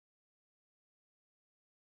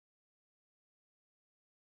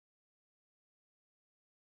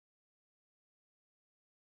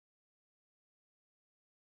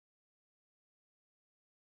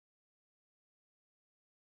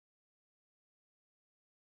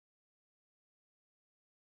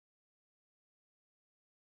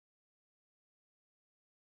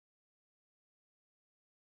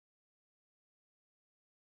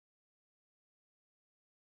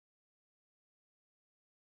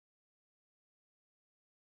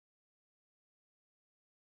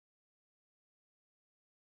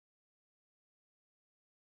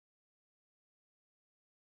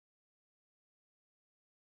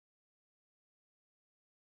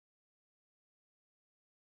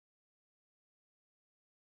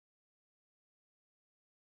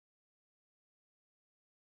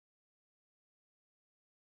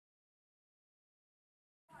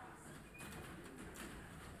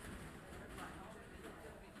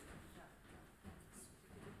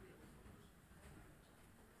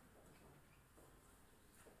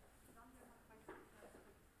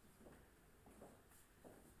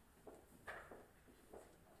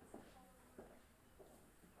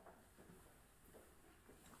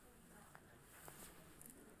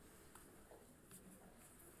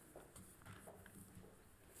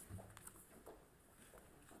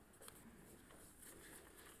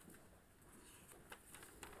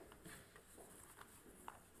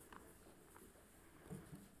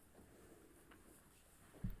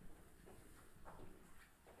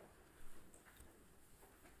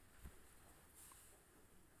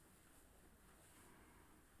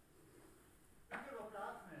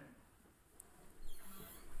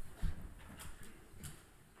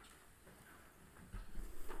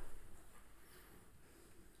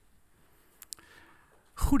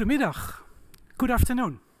Goedemiddag. Good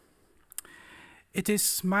afternoon. It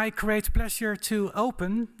is my great pleasure to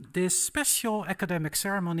open this special academic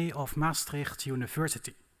ceremony of Maastricht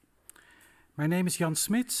University. My name is Jan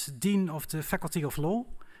Smit, Dean of the Faculty of Law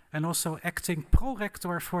and also acting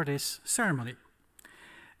Pro-Rector for this ceremony.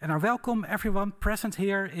 And I welcome everyone present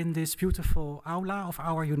here in this beautiful aula of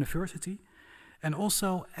our university, and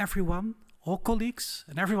also everyone, all colleagues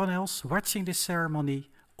and everyone else watching this ceremony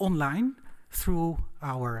online through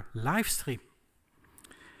our live stream.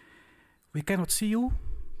 We cannot see you,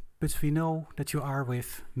 but we know that you are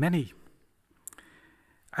with many.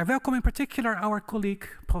 I welcome in particular our colleague,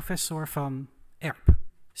 Professor van Erp,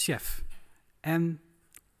 Sjef, and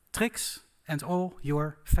Trix, and all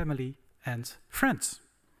your family and friends,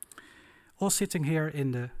 all sitting here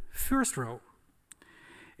in the first row.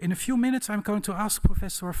 In a few minutes, I'm going to ask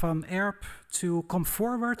Professor van Erp to come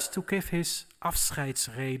forward to give his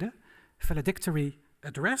afscheidsrede, valedictory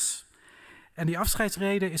address. And the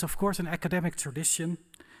afscheidsrede is, of course, an academic tradition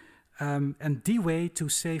and the way to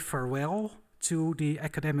say farewell to the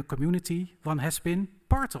academic community one has been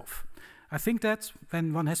part of. I think that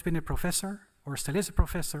when one has been a professor or still is a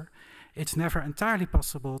professor, it's never entirely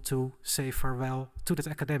possible to say farewell to that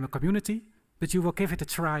academic community, but you will give it a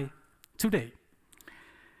try today.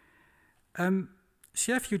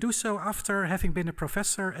 Sjef, you do so after having been a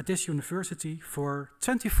professor at this university for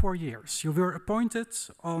 24 years. You were appointed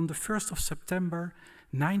on the 1st of September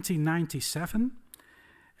 1997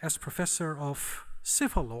 as professor of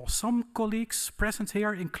civil law. Some colleagues present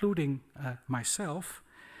here, including myself,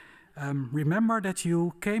 remember that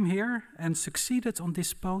you came here and succeeded on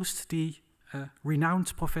this post the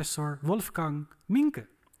renowned Professor Wolfgang Minke.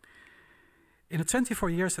 In the 24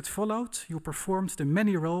 years that followed, you performed the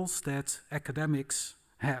many roles that academics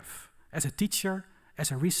have, as a teacher, as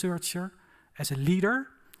a researcher, as a leader,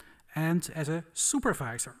 and as a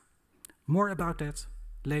supervisor. More about that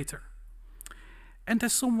later. And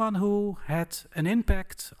as someone who had an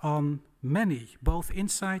impact on many, both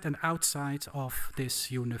inside and outside of this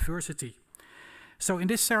university. So in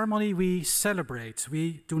this ceremony we celebrate.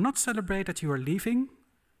 We do not celebrate that you are leaving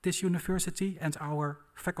this university and our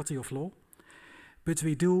Faculty of Law, but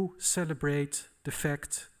we do celebrate the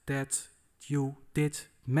fact that you did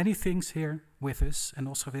many things here with us and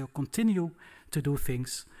also will continue to do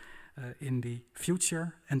things in the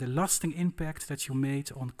future, and the lasting impact that you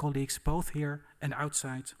made on colleagues both here and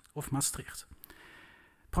outside of Maastricht.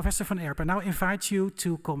 Professor van Erp, I now invite you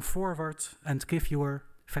to come forward and give your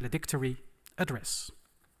valedictory address.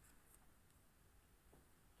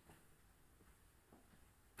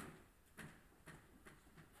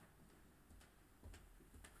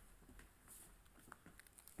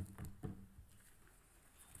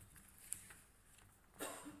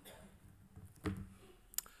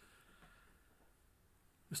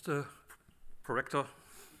 Mr. Prorector,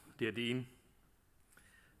 dear Dean,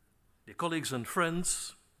 dear colleagues and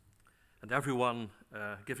friends, and everyone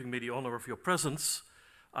giving me the honor of your presence,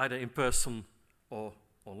 either in person or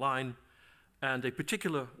online, and a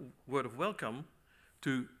particular word of welcome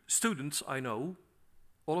to students I know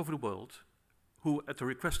all over the world who, at the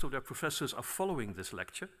request of their professors, are following this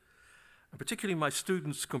lecture, and particularly my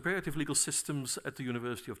students, Comparative Legal Systems at the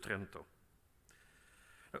University of Trento.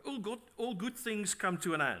 All good things come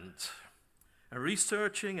to an end, and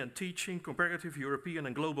researching and teaching comparative European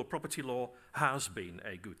and global property law has been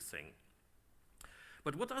a good thing.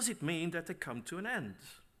 But what does it mean that they come to an end?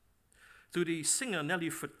 To the singer Nelly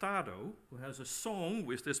Furtado, who has a song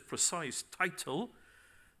with this precise title,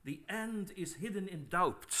 the end is hidden in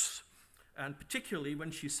doubts, and particularly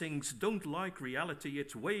when she sings, "Don't like reality,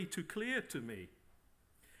 it's way too clear to me."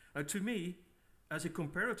 Now, to me, as a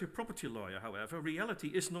comparative property lawyer, however, reality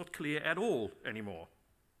is not clear at all anymore,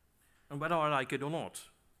 and whether I like it or not.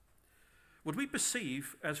 What we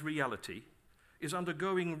perceive as reality is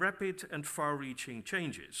undergoing rapid and far-reaching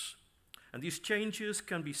changes, and these changes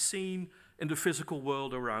can be seen in the physical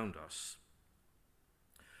world around us.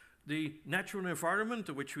 The natural environment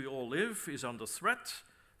in which we all live is under threat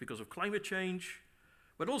because of climate change,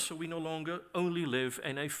 but also we no longer only live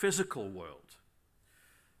in a physical world.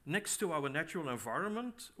 Next to our natural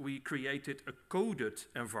environment, we created a coded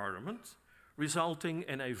environment, resulting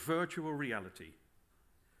in a virtual reality.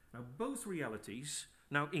 Now, both realities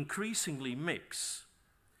now increasingly mix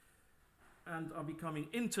and are becoming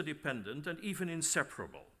interdependent and even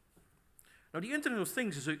inseparable. Now, the Internet of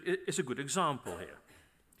Things is a good example here.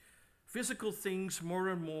 Physical things more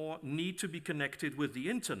and more need to be connected with the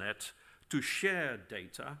Internet to share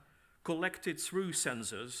data collected through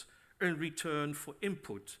sensors in return for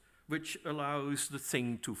input, which allows the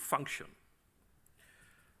thing to function.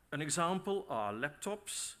 An example are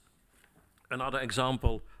laptops. Another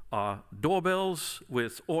example are doorbells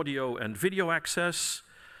with audio and video access.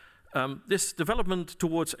 This development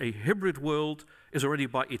towards a hybrid world is already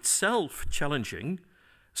by itself challenging,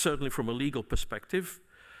 certainly from a legal perspective.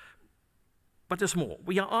 But there's more.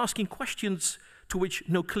 We are asking questions to which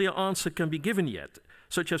no clear answer can be given yet,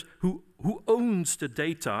 such as who owns the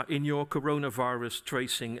data in your coronavirus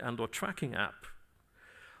tracing and/or tracking app?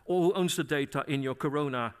 Or who owns the data in your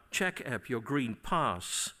Corona check app, your Green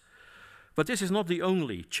Pass? But this is not the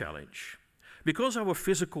only challenge. Because our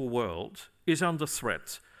physical world is under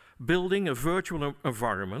threat, building a virtual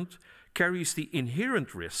environment carries the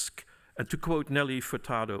inherent risk, and to quote Nelly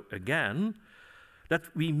Furtado again,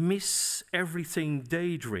 that we miss everything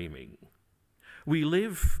daydreaming. We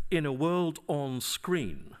live in a world on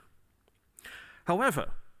screen.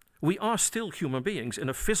 However, we are still human beings in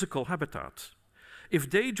a physical habitat. If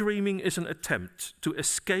daydreaming is an attempt to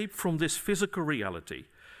escape from this physical reality,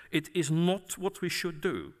 it is not what we should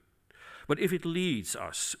do. But if it leads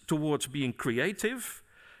us towards being creative,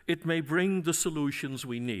 it may bring the solutions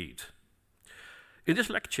we need. In this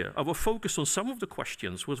lecture, I will focus on some of the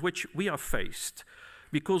questions with which we are faced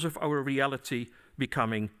because of our reality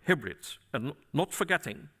becoming hybrid, and not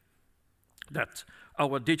forgetting that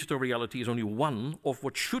our digital reality is only one of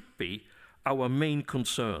what should be our main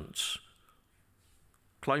concerns: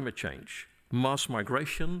 climate change, mass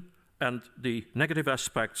migration, and the negative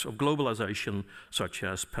aspects of globalization, such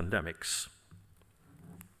as pandemics.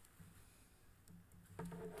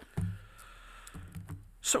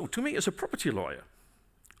 So, to me as a property lawyer,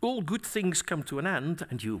 all good things come to an end,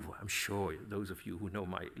 and I'm sure those of you who know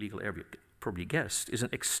my legal area probably guessed, is an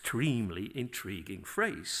extremely intriguing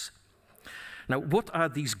phrase. Now, what are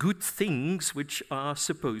these good things which are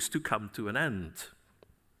supposed to come to an end?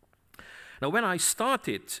 Now, when I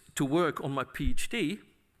started to work on my PhD,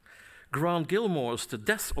 Grant Gilmore's The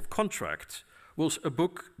Death of Contract was a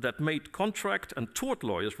book that made contract and tort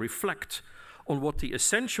lawyers reflect on what the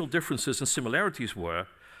essential differences and similarities were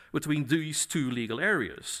between these two legal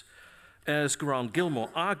areas. As Grant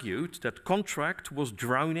Gilmore argued, that contract was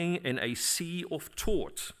drowning in a sea of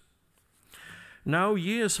tort. Now,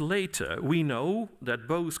 years later, we know that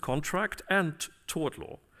both contract and tort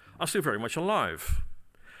law are still very much alive.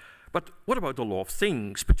 But what about the law of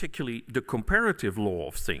things, particularly the comparative law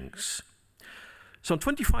of things? Some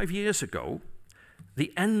 25 years ago,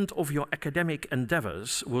 the end of your academic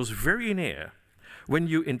endeavors was very near when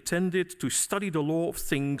you intended to study the law of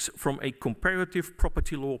things from a comparative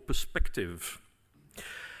property law perspective.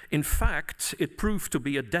 In fact, it proved to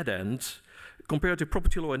be a dead end. Comparative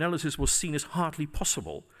property law analysis was seen as hardly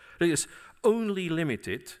possible. That is, only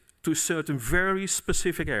limited to certain very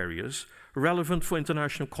specific areas relevant for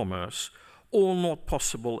international commerce, or not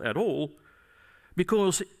possible at all,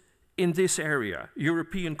 because in this area,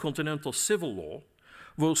 European continental civil law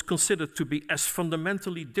was considered to be as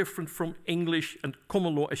fundamentally different from English and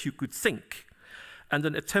common law as you could think, and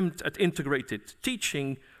an attempt at integrated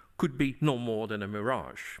teaching could be no more than a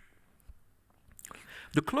mirage.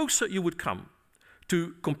 The closer you would come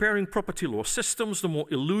to comparing property law systems, the more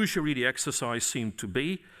illusory the exercise seemed to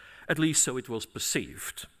be, at least so it was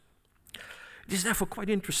perceived. It is therefore quite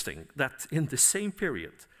interesting that in the same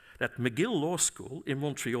period that McGill Law School in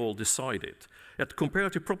Montreal decided that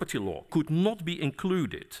comparative property law could not be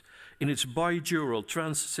included in its bijural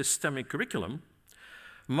trans-systemic curriculum,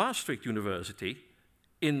 Maastricht University,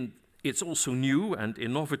 in its also new and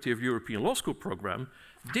innovative European Law School program,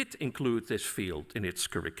 did include this field in its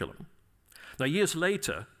curriculum. Now, years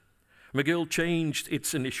later, McGill changed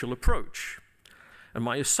its initial approach. And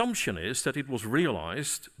my assumption is that it was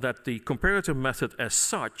realized that the comparative method as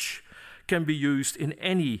such can be used in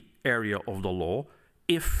any area of the law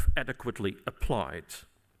if adequately applied.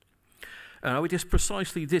 Now, it is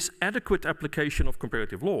precisely this adequate application of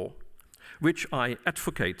comparative law which I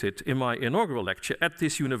advocated in my inaugural lecture at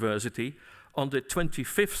this university on the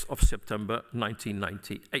 25th of September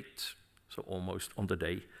 1998, so almost on the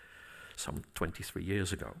day some 23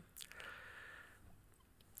 years ago.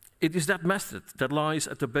 It is that method that lies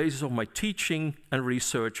at the basis of my teaching and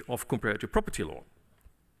research of comparative property law.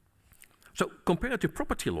 So comparative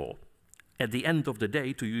property law, at the end of the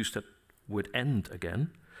day, to use that word end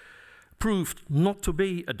again, proved not to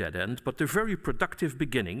be a dead end, but the very productive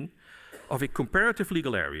beginning of a comparative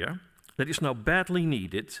legal area that is now badly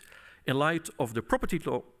needed in light of the property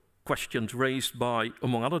law questions raised by,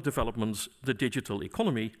 among other developments, the digital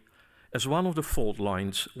economy as one of the fault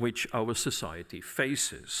lines which our society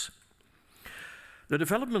faces. The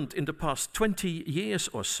development in the past 20 years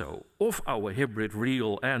or so of our hybrid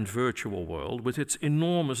real and virtual world, with its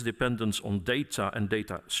enormous dependence on data and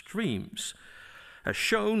data streams, has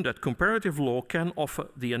shown that comparative law can offer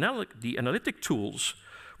the analytic tools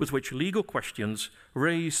with which legal questions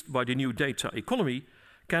raised by the new data economy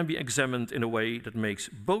can be examined in a way that makes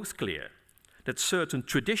both clear that certain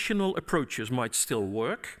traditional approaches might still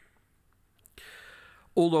work,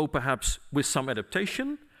 although perhaps with some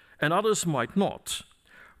adaptation, and others might not,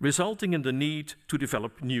 resulting in the need to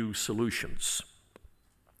develop new solutions.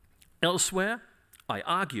 Elsewhere, I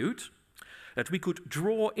argued that we could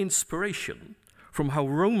draw inspiration from how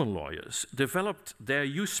Roman lawyers developed their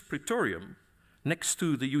jus praetorium next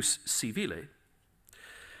to the jus civile,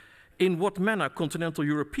 in what manner continental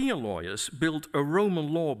European lawyers built a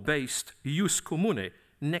Roman law-based jus commune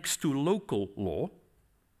next to local law,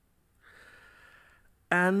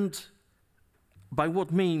 and by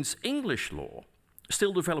what means English law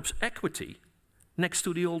still develops equity next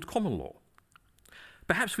to the old common law.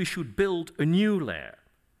 Perhaps we should build a new layer,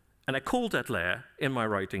 and I call that layer in my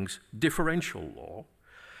writings differential law,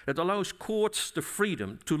 that allows courts the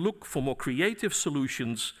freedom to look for more creative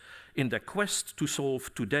solutions in their quest to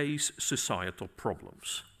solve today's societal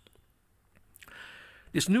problems.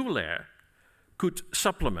 This new layer could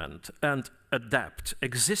supplement and adapt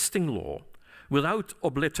existing law without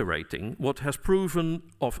obliterating what has proven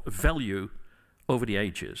of value over the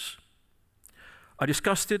ages. I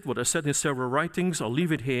discussed it, what I said in several writings, I'll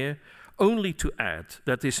leave it here, only to add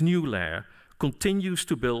that this new layer continues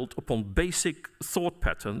to build upon basic thought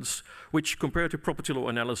patterns which comparative property law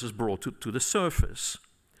analysis brought to the surface.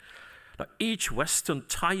 Now, each Western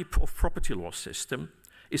type of property law system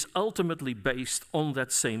is ultimately based on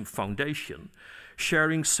that same foundation,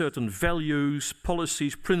 sharing certain values,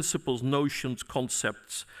 policies, principles, notions,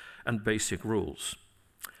 concepts, and basic rules.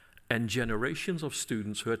 And generations of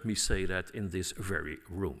students heard me say that in this very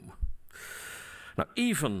room. Now,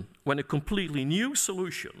 even when a completely new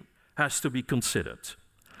solution has to be considered,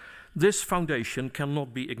 this foundation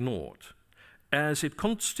cannot be ignored, as it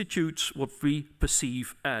constitutes what we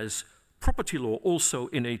perceive as property law also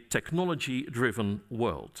in a technology-driven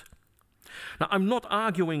world. Now, I'm not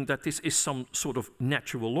arguing that this is some sort of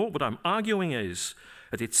natural law. What I'm arguing is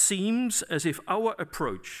that it seems as if our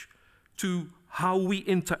approach to how we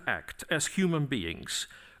interact as human beings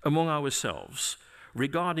among ourselves,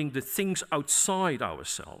 regarding the things outside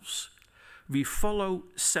ourselves, we follow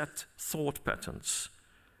set thought patterns.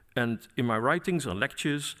 And in my writings and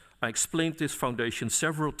lectures, I explained this foundation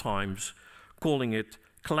several times, calling it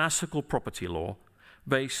classical property law,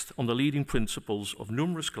 based on the leading principles of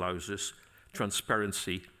numerous clauses,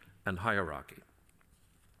 transparency, and hierarchy.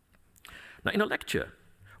 Now, in a lecture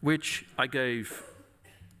which I gave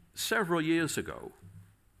several years ago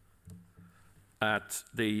at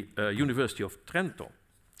the University of Trento,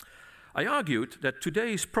 I argued that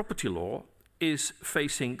today's property law is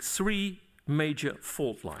facing three major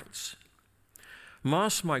fault lines: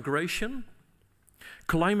 mass migration,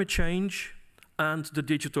 climate change, and the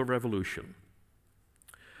digital revolution.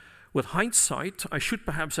 With hindsight, I should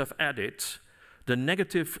perhaps have added the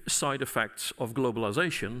negative side effects of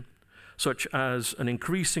globalization, such as an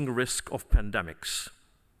increasing risk of pandemics.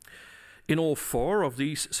 In all four of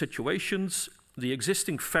these situations, the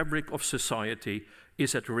existing fabric of society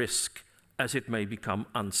is at risk as it may become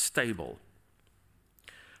unstable.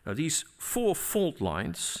 Now, these four fault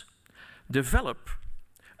lines develop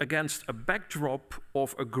against a backdrop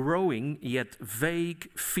of a growing yet vague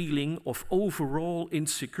feeling of overall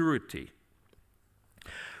insecurity.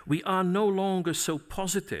 We are no longer so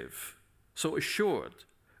positive, so assured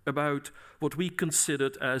about what we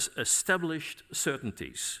considered as established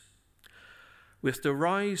certainties. With the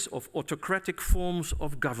rise of autocratic forms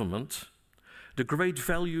of government, the great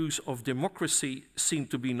values of democracy seem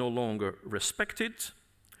to be no longer respected.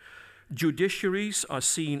 Judiciaries are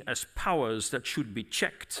seen as powers that should be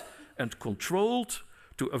checked and controlled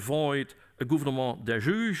to avoid a gouvernement des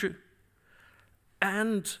juges.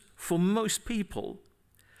 And for most people,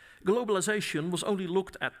 globalization was only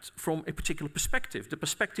looked at from a particular perspective, the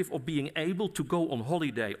perspective of being able to go on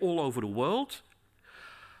holiday all over the world,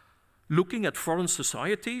 looking at foreign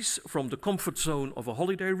societies from the comfort zone of a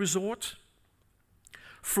holiday resort,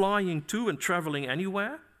 flying to and traveling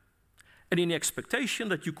anywhere, and in the expectation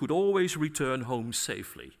that you could always return home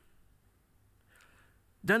safely.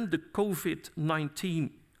 Then the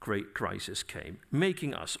COVID-19 crisis came,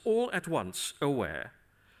 making us all at once aware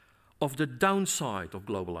of the downside of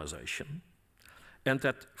globalization, and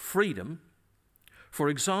that freedom, for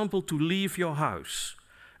example, to leave your house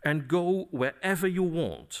and go wherever you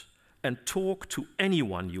want and talk to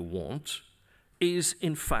anyone you want, is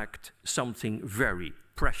in fact something very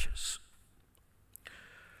precious.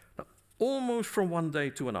 Now, almost from one day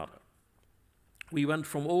to another, we went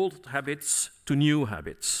from old habits to new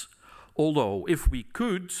habits, although if we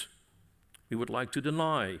could, we would like to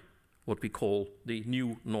deny what we call the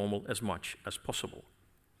new normal as much as possible.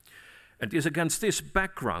 And it is against this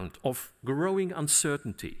background of growing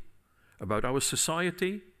uncertainty about our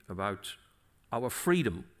society, about our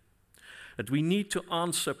freedom, that we need to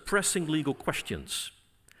answer pressing legal questions.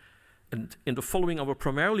 And in the following, I will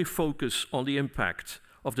primarily focus on the impact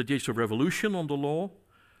of the digital revolution on the law,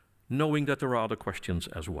 knowing that there are other questions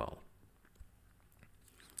as well.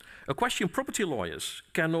 A question property lawyers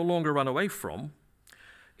can no longer run away from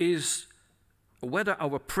is whether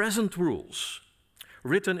our present rules,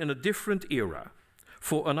 written in a different era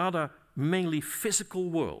for another mainly physical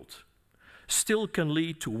world, still can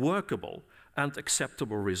lead to workable and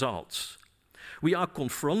acceptable results. We are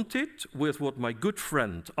confronted with what my good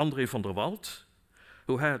friend André van der Walt,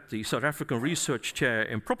 who had the South African Research Chair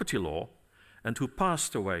in Property Law and who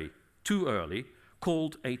passed away too early,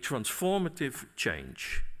 called a transformative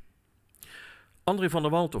change. André van der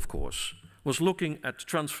Walt, of course, was looking at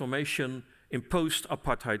transformation in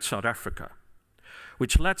post-apartheid South Africa,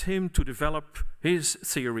 which led him to develop his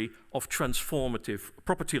theory of transformative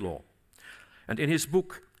property law. And in his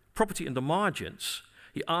book, Property in the Margins,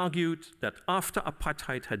 he argued that after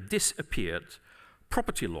apartheid had disappeared,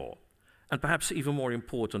 property law, and perhaps even more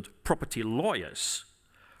important, property lawyers,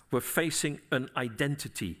 were facing an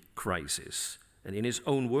identity crisis. And in his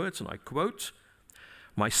own words, and I quote,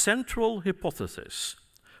 "My central hypothesis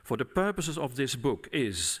for the purposes of this book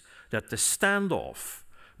is that the standoff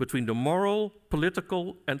between the moral,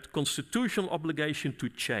 political, and constitutional obligation to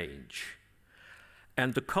change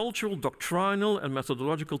and the cultural, doctrinal, and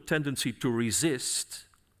methodological tendency to resist,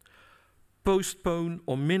 postpone,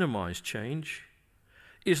 or minimize change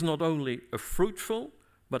is not only a fruitful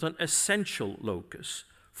but an essential locus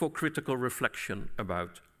for critical reflection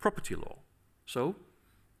about property law." So,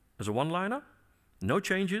 as a one-liner, no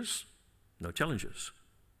changes, no challenges.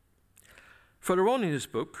 Further on in his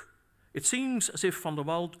book, it seems as if Van der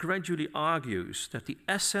Walt gradually argues that the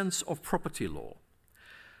essence of property law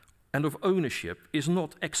and of ownership is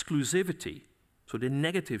not exclusivity, so the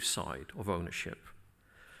negative side of ownership,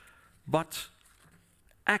 but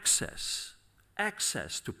access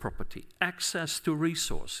to property, access to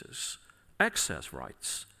resources, access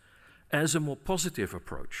rights, as a more positive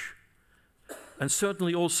approach. And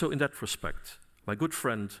certainly also in that respect, my good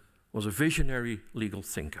friend was a visionary legal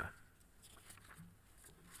thinker.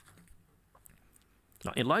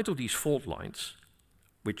 Now, in light of these fault lines,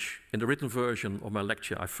 which in the written version of my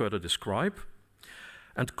lecture I further describe,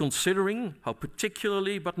 and considering how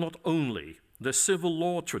particularly, but not only, the civil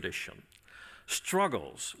law tradition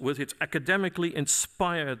struggles with its academically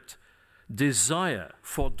inspired desire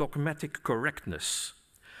for dogmatic correctness,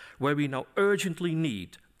 where we now urgently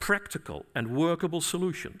need practical and workable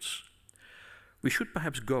solutions, we should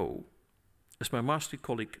perhaps go, as my Maastricht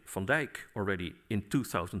colleague Van Dijk already in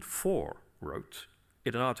 2004 wrote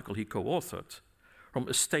in an article he co-authored, from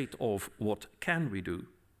a state of what can we do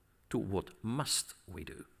to what must we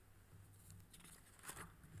do.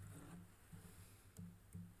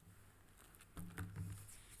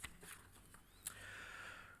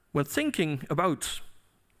 When thinking about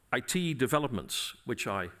IT developments, which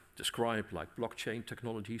I describe like blockchain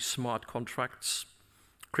technology, smart contracts,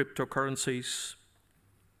 cryptocurrencies,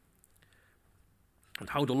 and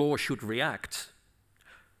how the law should react,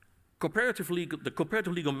 the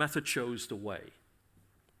comparative legal method shows the way.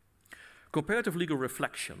 Comparative legal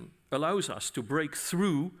reflection allows us to break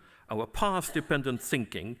through our path-dependent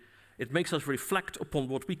thinking. It makes us reflect upon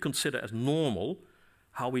what we consider as normal,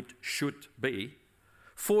 how it should be,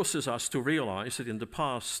 forces us to realize that in the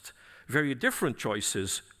past very different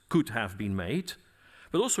choices could have been made,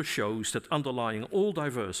 but also shows that underlying all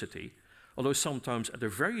diversity, although sometimes at a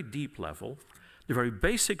very deep level, the very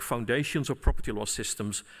basic foundations of property law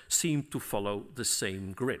systems seem to follow the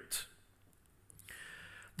same grid.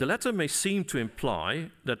 The latter may seem to imply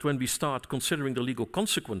that when we start considering the legal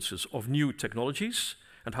consequences of new technologies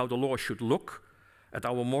and how the law should look at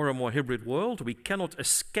our more and more hybrid world, we cannot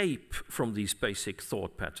escape from these basic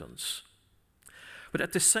thought patterns. But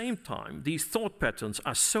at the same time, these thought patterns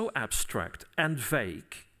are so abstract and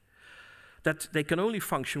vague that they can only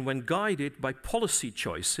function when guided by policy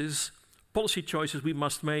choices we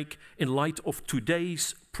must make in light of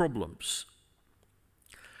today's problems.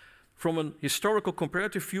 From an historical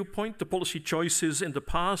comparative viewpoint, the policy choices in the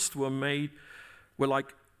past were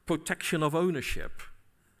like protection of ownership,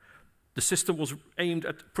 The system was aimed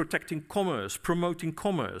at protecting commerce, promoting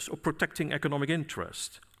commerce, or protecting economic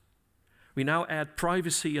interest. We now add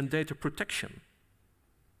privacy and data protection.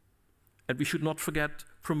 And we should not forget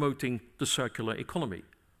promoting the circular economy.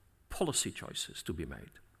 Policy choices to be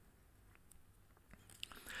made.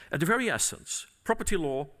 At the very essence, property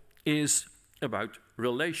law is about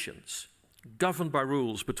relations, governed by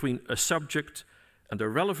rules between a subject and a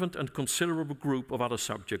relevant and considerable group of other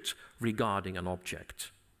subjects regarding an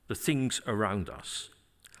object, the things around us.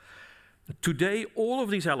 Today, all of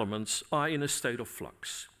these elements are in a state of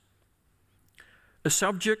flux. A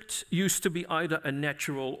subject used to be either a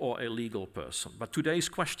natural or a legal person, but today's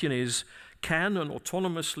question is, can an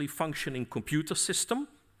autonomously functioning computer system,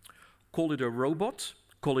 call it a robot,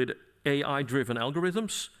 call it AI-driven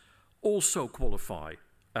algorithms, also qualify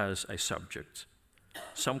as a subject?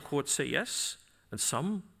 Some courts say yes, and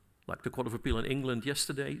some, like the Court of Appeal in England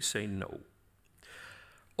yesterday, say no.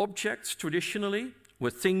 Objects traditionally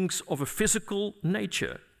were things of a physical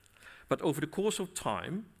nature, but over the course of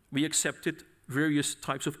time, we accepted various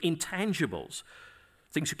types of intangibles,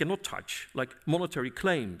 things you cannot touch, like monetary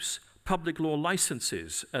claims, public law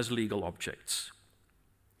licenses as legal objects.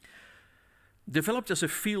 Developed as a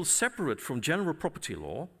field separate from general property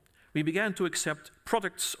law, we began to accept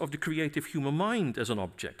products of the creative human mind as an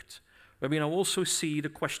object, where we now also see the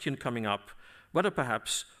question coming up whether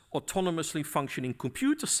perhaps autonomously functioning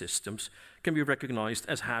computer systems can be recognized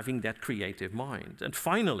as having that creative mind. And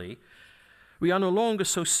finally, we are no longer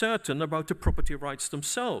so certain about the property rights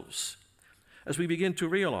themselves, as we begin to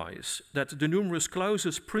realize that the numerus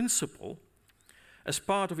clausus principle, as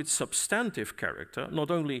part of its substantive character,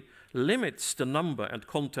 not only limits the number and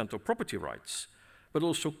content of property rights, but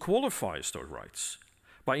also qualifies those rights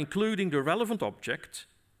by including the relevant object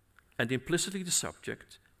and implicitly the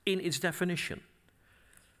subject in its definition.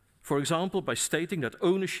 For example, by stating that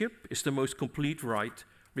ownership is the most complete right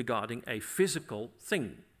regarding a physical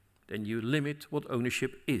thing. Then you limit what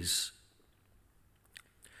ownership is.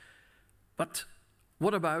 But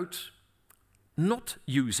what about not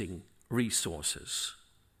using resources?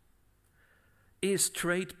 Is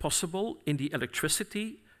trade possible in the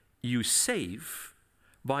electricity you save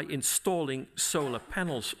by installing solar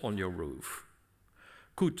panels on your roof?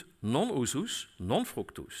 Could non-usus,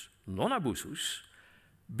 non-fructus, non-abusus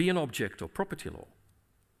be an object of property law?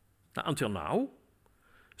 Now, until now,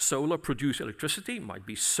 solar produced electricity might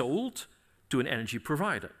be sold to an energy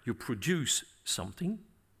provider. You produce something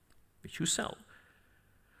which you sell.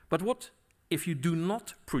 But what if you do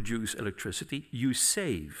not produce electricity, you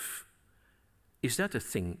save? Is that a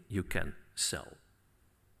thing you can sell?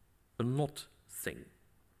 A not thing.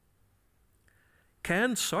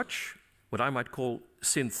 Can such, what I might call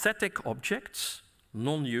synthetic objects,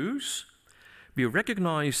 non-use, be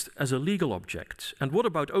recognized as a legal object? And what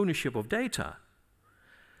about ownership of data?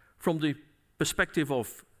 From the perspective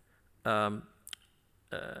of, from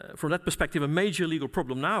that perspective, a major legal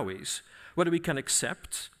problem now is whether we can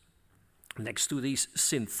accept, next to these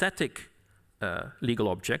synthetic legal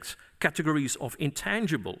objects, categories of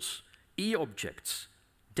intangibles, e-objects,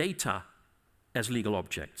 data as legal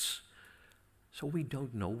objects. So we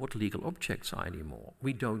don't know what legal objects are anymore.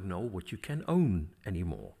 We don't know what you can own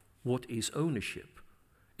anymore. What is ownership?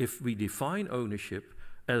 If we define ownership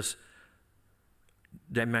as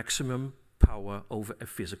the maximum power over a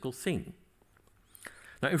physical thing.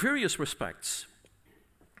 Now, in various respects,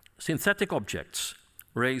 synthetic objects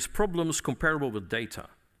raise problems comparable with data.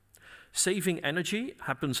 Saving energy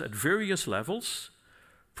happens at various levels.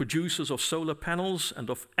 Producers of solar panels and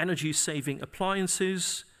of energy-saving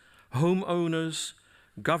appliances, homeowners,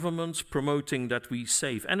 governments promoting that we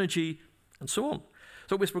save energy, and so on.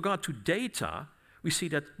 So with regard to data, we see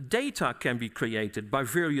that data can be created by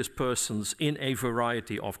various persons in a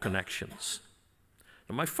variety of connections.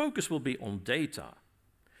 Now, my focus will be on data,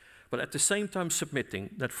 but at the same time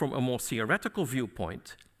submitting that from a more theoretical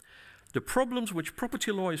viewpoint, the problems which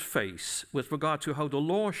property lawyers face with regard to how the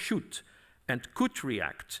law should and could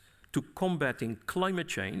react to combating climate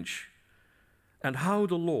change, and how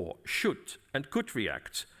the law should and could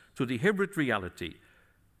react to the hybrid reality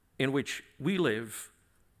in which we live,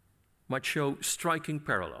 might show striking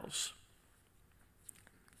parallels.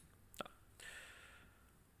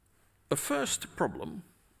 A first problem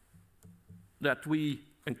that we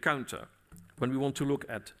encounter when we want to look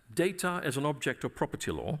at data as an object of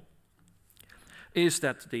property law is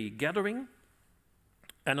that the gathering,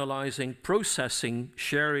 analyzing, processing,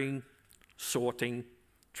 sharing, sorting,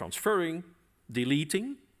 transferring,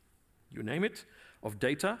 deleting, you name it, of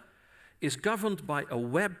data is governed by a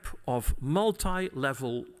web of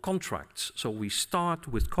multi-level contracts. So we start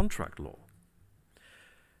with contract law.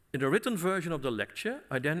 In the written version of the lecture,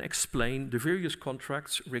 I then explain the various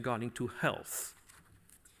contracts regarding to health.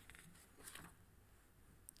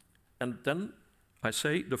 And then I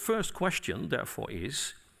say the first question, therefore,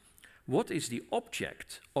 is what is the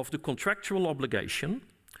object of the contractual obligation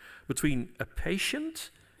between a patient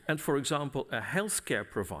and, for example, a healthcare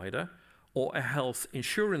provider or a health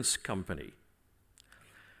insurance company?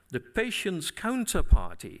 The patient's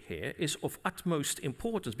counterparty here is of utmost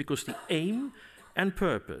importance because the aim and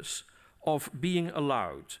purpose of being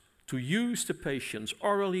allowed to use the patient's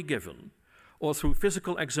orally given or through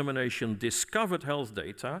physical examination discovered health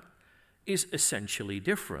data is essentially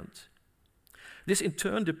different. This in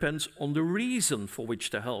turn depends on the reason for which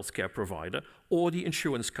the healthcare provider or the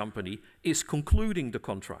insurance company is concluding the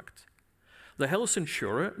contract. The health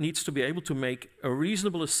insurer needs to be able to make a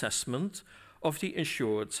reasonable assessment of the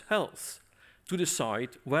insured's health to decide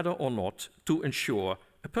whether or not to insure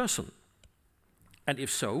a person, and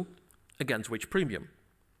if so, against which premium.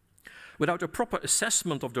 Without a proper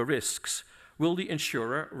assessment of the risks, will the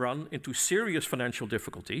insurer run into serious financial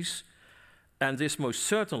difficulties, and this most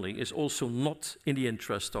certainly is also not in the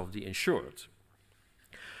interest of the insured.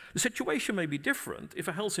 The situation may be different if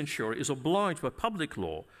a health insurer is obliged by public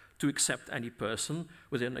law to accept any person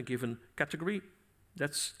within a given category.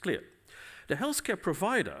 That's clear. The healthcare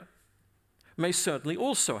provider may certainly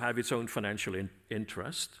also have its own financial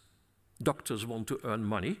interest. Doctors want to earn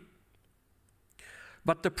money.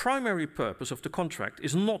 But the primary purpose of the contract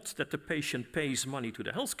is not that the patient pays money to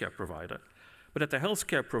the healthcare provider, but that the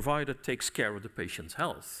healthcare provider takes care of the patient's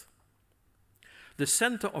health. The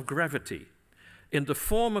center of gravity in the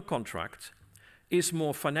former contract is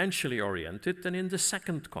more financially oriented than in the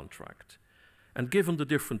second contract. And given the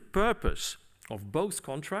different purpose of both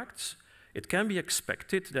contracts, it can be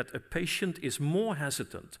expected that a patient is more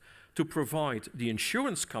hesitant to provide the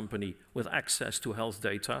insurance company with access to health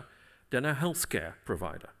data than a healthcare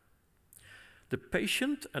provider. The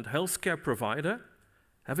patient and healthcare provider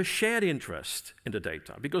have a shared interest in the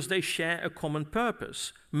data because they share a common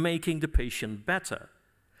purpose, making the patient better.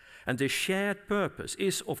 And this shared purpose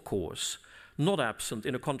is, of course, not absent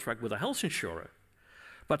in a contract with a health insurer,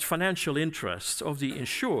 but financial interests of the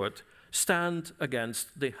insured stand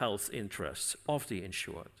against the health interests of the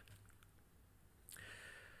insured.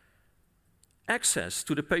 Access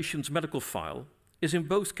to the patient's medical file is in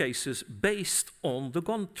both cases based on the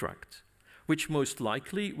contract, which most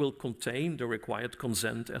likely will contain the required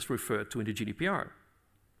consent as referred to in the GDPR.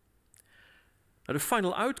 Now, the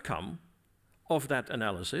final outcome of that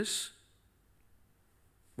analysis,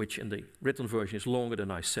 which in the written version is longer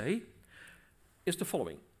than I say, is the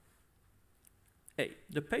following. A,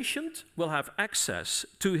 the patient will have access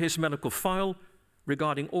to his medical file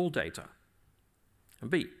regarding all data. And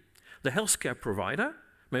B, the healthcare provider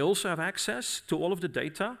may also have access to all of the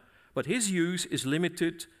data, but his use is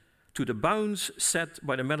limited to the bounds set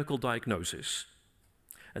by the medical diagnosis.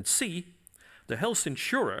 And C, the health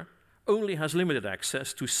insurer only has limited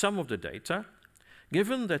access to some of the data,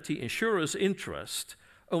 given that the insurer's interest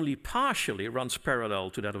only partially runs parallel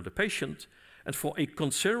to that of the patient, and for a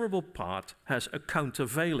considerable part has a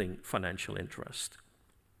countervailing financial interest.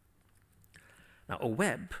 Now, a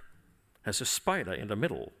web has a spider in the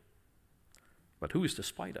middle, but who is the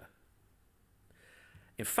spider?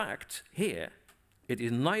 In fact, here, it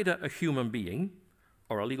is neither a human being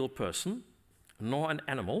or a legal person, nor an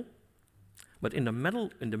animal, but in the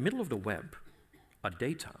middle of the web are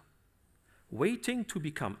data, waiting to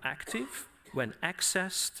become active when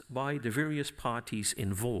accessed by the various parties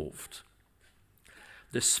involved.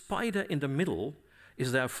 The spider in the middle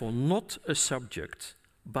is therefore not a subject,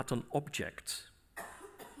 but an object.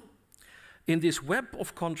 In this web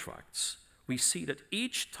of contracts, we see that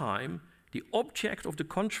each time the object of the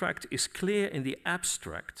contract is clear in the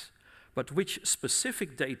abstract, but which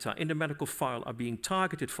specific data in the medical file are being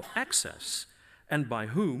targeted for access, and by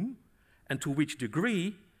whom, and to which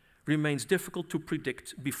degree, remains difficult to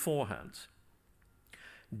predict beforehand.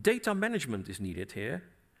 Data management is needed here,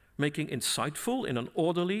 making insightful in an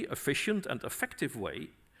orderly, efficient, and effective way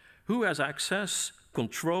who has access,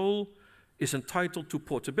 control, is entitled to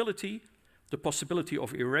portability, the possibility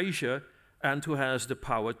of erasure, and who has the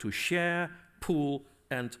power to share, pool,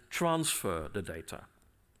 and transfer the data.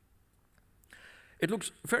 It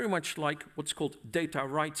looks very much like what's called data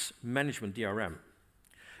rights management, DRM.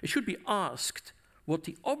 It should be asked what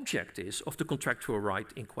the object is of the contractual right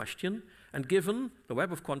in question, and given the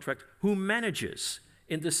web of contract, who manages,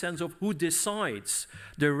 in the sense of who decides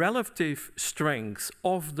the relative strength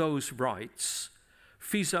of those rights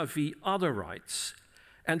vis-à-vis other rights,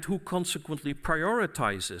 and who consequently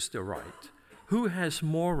prioritizes the right. Who has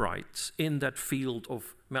more rights in that field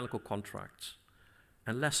of medical contracts,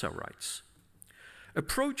 and lesser rights.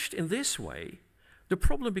 Approached in this way, the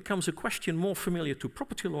problem becomes a question more familiar to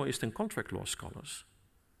property lawyers than contract law scholars.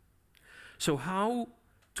 So how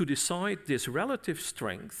to decide this relative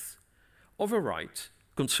strength of a right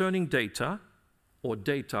concerning data or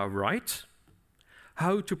data right,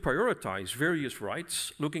 how to prioritize various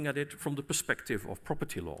rights, looking at it from the perspective of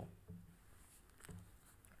property law.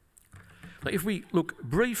 Now, if we look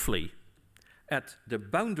briefly at the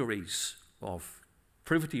boundaries of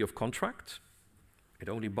privity of contract, it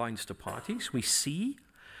only binds the parties, we see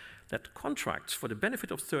that contracts for the benefit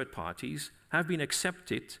of third parties have been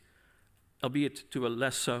accepted, albeit to a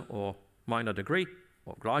lesser or minor degree,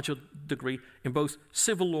 or larger degree, in both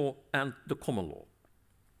civil law and the common law.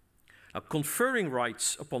 Conferring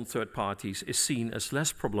rights upon third parties is seen as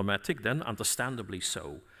less problematic than, understandably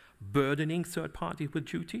so, burdening third parties with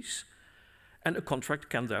duties, and a contract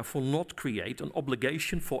can therefore not create an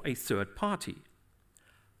obligation for a third party,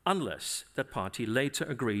 unless that party later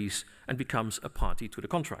agrees and becomes a party to the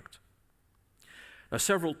contract. Now,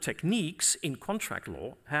 several techniques in contract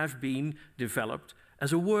law have been developed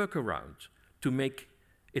as a workaround to make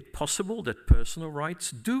it possible that personal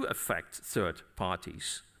rights do affect third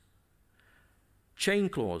parties. Chain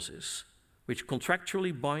clauses, which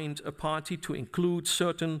contractually bind a party to include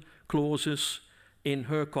certain clauses in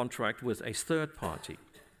her contract with a third party.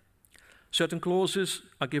 Certain clauses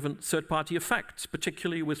are given third-party effects,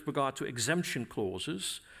 particularly with regard to exemption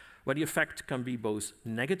clauses, where the effect can be both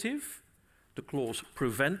negative, the clause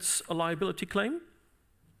prevents a liability claim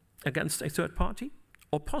against a third party,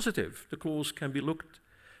 or positive, the clause can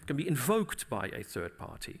be invoked by a third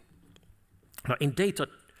party. Now, in data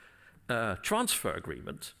transfer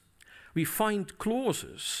agreement, we find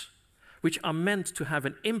clauses which are meant to have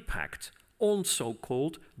an impact on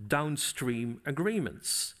so-called downstream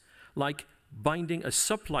agreements, like binding a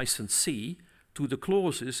sub-licensee to the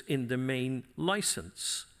clauses in the main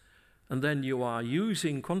license. And then you are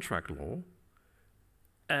using contract law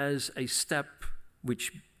as a step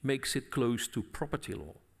which makes it close to property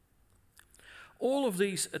law. All of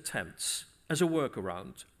these attempts as a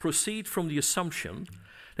workaround proceed from the assumption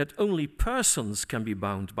that only persons can be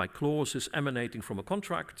bound by clauses emanating from a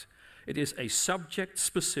contract. It is a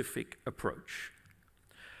subject-specific approach.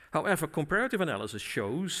 However, comparative analysis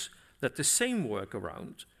shows that the same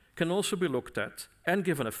workaround can also be looked at and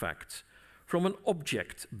given effect from an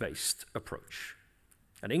object-based approach.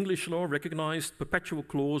 And English law recognized perpetual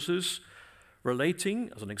clauses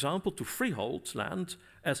relating, as an example, to freehold land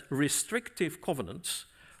as restrictive covenants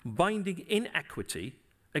binding in equity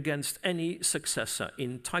against any successor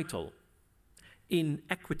in title. In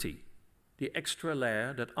equity, the extra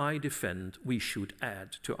layer that I defend we should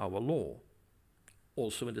add to our law,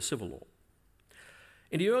 also in the civil law.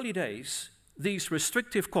 In the early days, these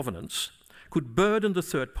restrictive covenants could burden the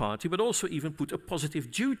third party, but also even put a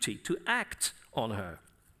positive duty to act on her.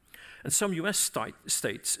 And some US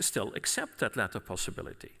states still accept that latter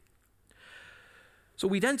possibility. So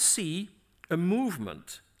we then see a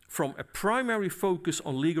movement from a primary focus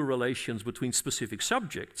on legal relations between specific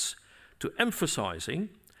subjects to emphasizing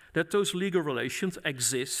that those legal relations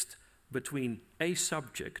exist between a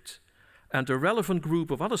subject and a relevant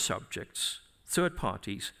group of other subjects, third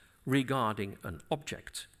parties, regarding an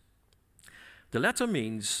object. The latter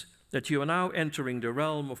means that you are now entering the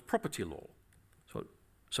realm of property law.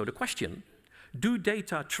 So the question, do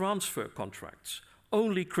data transfer contracts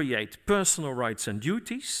only create personal rights and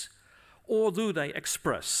duties, or do they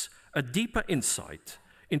express a deeper insight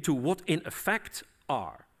into what in effect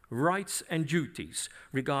are rights and duties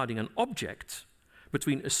regarding an object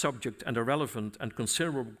between a subject and a relevant and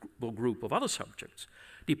considerable group of other subjects?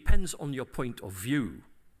 Depends on your point of view.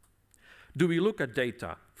 Do we look at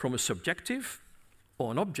data from a subjective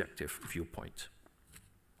or an objective viewpoint?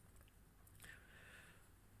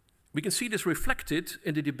 We can see this reflected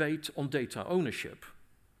in the debate on data ownership.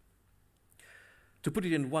 To put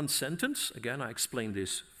it in one sentence, again, I explained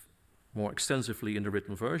this more extensively in the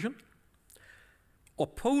written version.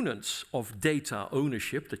 Opponents of data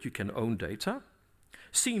ownership, that you can own data,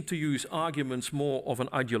 seem to use arguments more of an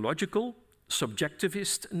ideological,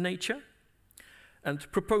 subjectivist nature, and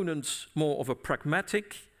proponents more of a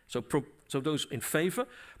pragmatic, so those in favor,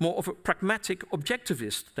 more of a pragmatic,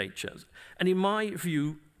 objectivist nature. And in my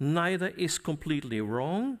view, neither is completely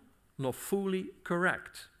wrong nor fully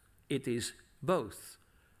correct. It is both.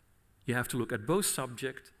 You have to look at both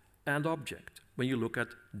subject and object when you look at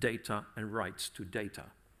data and rights to data.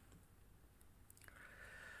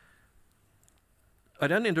 I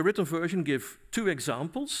then, in the written version, give two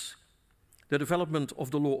examples: the development of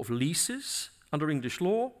the law of leases under English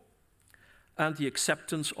law and the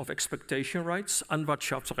acceptance of expectation rights,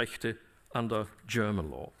 Anwartschaftsrechte, under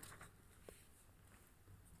German law.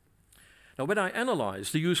 Now, when I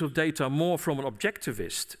analyze the use of data more from an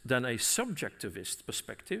objectivist than a subjectivist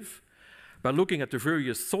perspective, by looking at the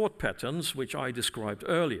various thought patterns which I described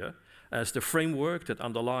earlier as the framework that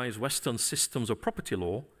underlies Western systems of property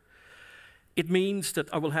law, it means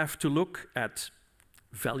that I will have to look at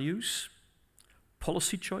values,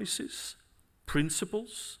 policy choices,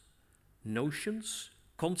 principles, notions,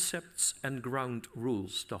 concepts, and ground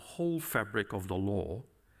rules, the whole fabric of the law,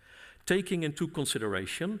 taking into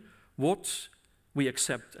consideration what we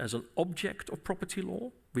accept as an object of property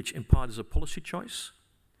law, which in part is a policy choice,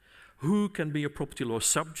 who can be a property law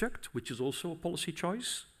subject, which is also a policy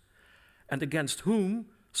choice, and against whom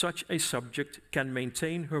such a subject can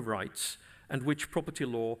maintain her rights and which property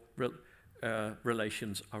law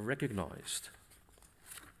relations are recognized.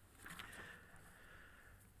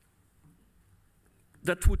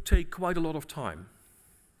 That would take quite a lot of time.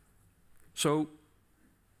 So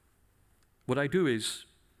what I do is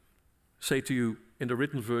say to you, in the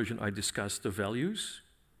written version I discussed the values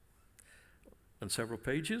on several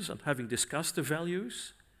pages, and having discussed the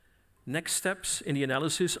values, next steps in the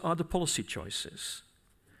analysis are the policy choices.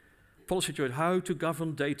 Policy choice, how to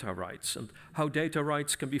govern data rights and how data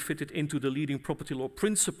rights can be fitted into the leading property law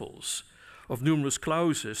principles of numerous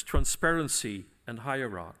clauses, transparency and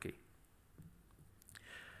hierarchy.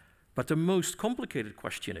 But the most complicated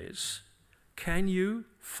question is, can you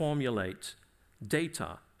formulate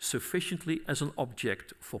data sufficiently as an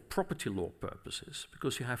object for property law purposes?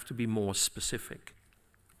 Because you have to be more specific.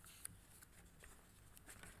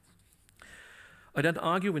 I then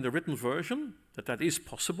argue in the written version that that is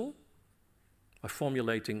possible by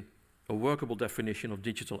formulating a workable definition of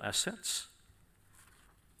digital assets.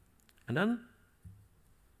 And then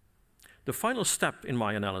the final step in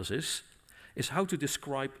my analysis is how to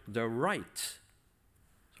describe the right,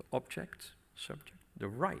 so object, subject, the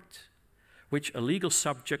right, which a legal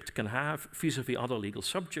subject can have vis-à-vis other legal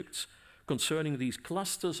subjects concerning these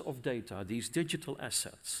clusters of data, these digital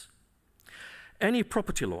assets. Any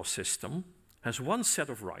property law system has one set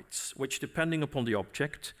of rights, which, depending upon the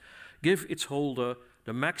object, give its holder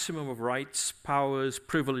the maximum of rights, powers,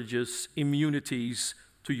 privileges, immunities,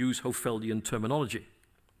 to use Hofeldian terminology.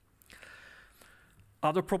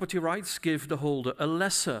 Other property rights give the holder a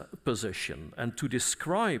lesser position, and to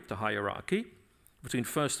describe the hierarchy between,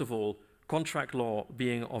 first of all, contract law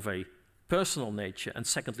being of a personal nature, and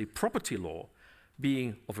secondly, property law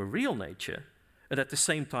being of a real nature, and at the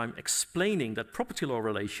same time explaining that property law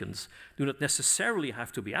relations do not necessarily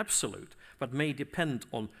have to be absolute, but may depend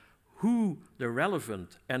on who the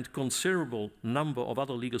relevant and considerable number of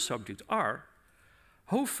other legal subjects are,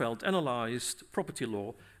 Hofeld analyzed property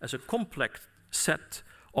law as a complex set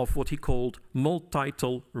of what he called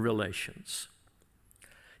multitle relations.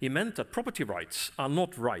 He meant that property rights are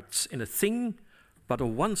not rights in a thing, but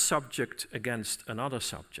of one subject against another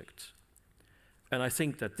subject. And I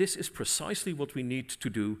think that this is precisely what we need to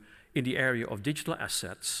do in the area of digital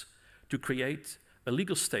assets to create a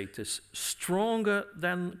legal status stronger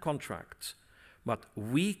than contract, but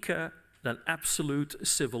weaker than absolute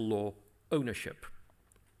civil law ownership.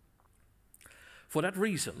 For that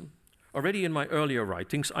reason, already in my earlier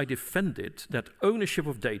writings, I defended that ownership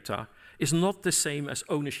of data is not the same as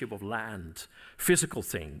ownership of land, physical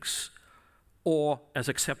things, or, as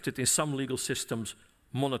accepted in some legal systems,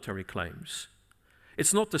 monetary claims.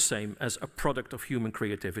 It's not the same as a product of human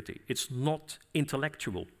creativity. It's not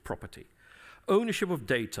intellectual property. Ownership of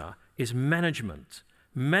data is management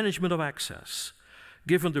of access,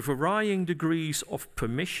 given the varying degrees of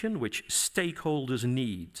permission which stakeholders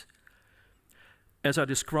need, as I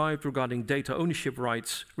described regarding data ownership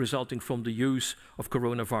rights resulting from the use of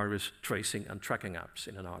coronavirus tracing and tracking apps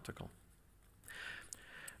in an article.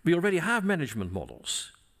 We already have management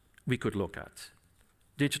models we could look at,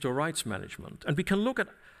 digital rights management, and we can look at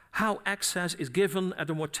how access is given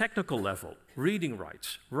at a more technical level, reading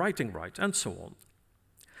rights, writing rights, and so on.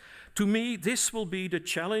 To me, this will be the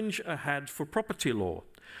challenge ahead for property law,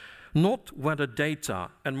 not whether data,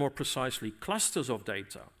 and more precisely clusters of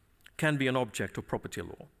data, can be an object of property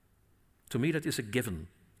law. To me, that is a given.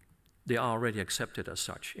 They are already accepted as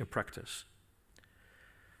such in practice.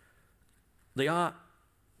 They are,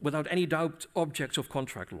 without any doubt, objects of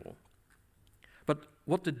contract law. But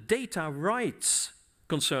what the data rights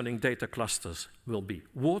concerning data clusters will be.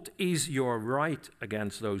 What is your right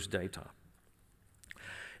against those data?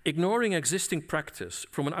 Ignoring existing practice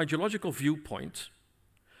from an ideological viewpoint,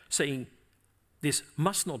 saying this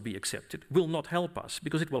must not be accepted, will not help us,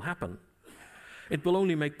 because it will happen. It will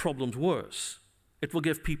only make problems worse. it will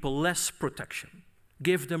give people less protection.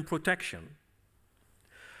 Give them protection.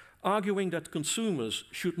 Arguing that consumers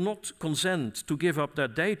should not consent to give up their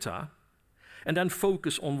data and then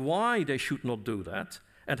focus on why they should not do that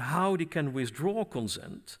and how they can withdraw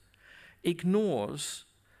consent ignores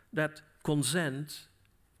that consent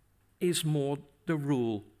is more the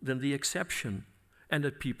rule than the exception, and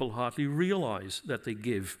that people hardly realize that they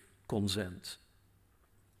give consent.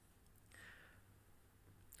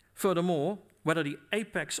 Furthermore, whether the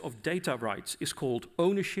apex of data rights is called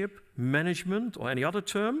ownership, management, or any other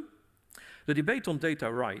term, the debate on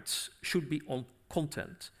data rights should be on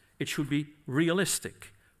content. It should be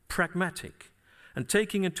realistic, pragmatic, and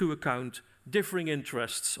taking into account differing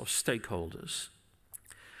interests of stakeholders.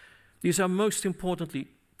 These are most importantly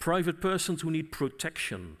private persons who need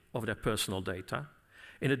protection of their personal data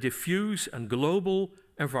in a diffuse and global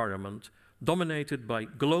environment dominated by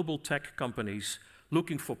global tech companies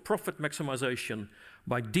looking for profit maximization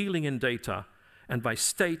by dealing in data and by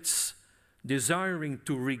states desiring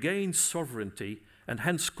to regain sovereignty and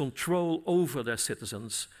hence control over their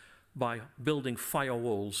citizens by building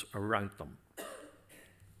firewalls around them.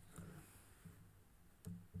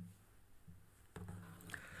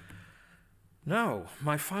 Now,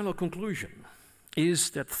 my final conclusion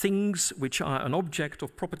is that things which are an object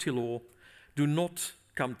of property law do not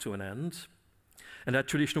come to an end, and that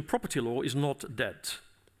traditional property law is not dead.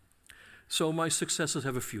 So my successors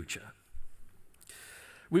have a future.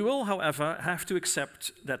 We will, however, have to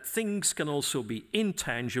accept that things can also be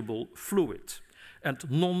intangible, fluid, and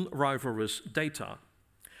non-rivalrous data,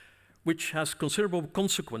 which has considerable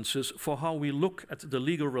consequences for how we look at the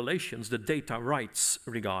legal relations, the data rights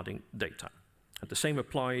regarding data. And the same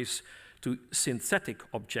applies to synthetic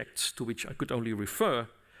objects, to which I could only refer,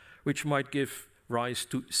 which might give rise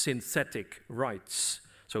to synthetic rights.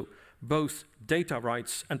 So both data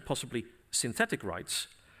rights and possibly synthetic rights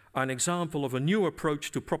are an example of a new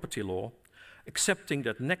approach to property law, accepting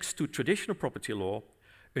that next to traditional property law,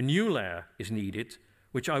 a new layer is needed,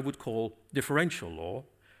 which I would call differential law,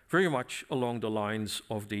 very much along the lines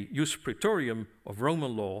of the jus praetorium of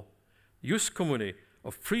Roman law, jus commune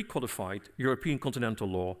of pre-codified European continental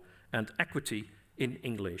law, and equity in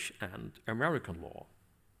English and American law.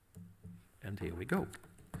 And here we go.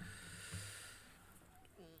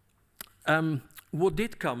 What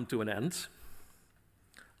did come to an end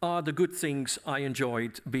are the good things I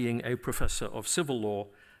enjoyed being a professor of civil law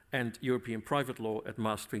and European private law at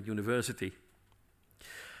Maastricht University.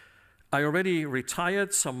 I already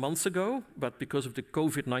retired some months ago, but because of the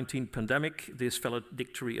COVID-19 pandemic, this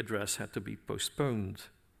valedictory address had to be postponed.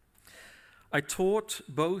 I taught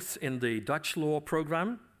both in the Dutch law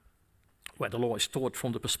program, where the law is taught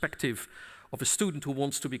from the perspective of a student who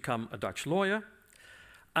wants to become a Dutch lawyer,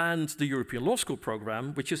 and the European Law School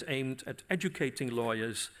program, which is aimed at educating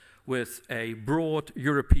lawyers with a broad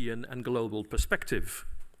European and global perspective.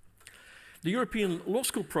 The European Law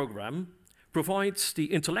School program provides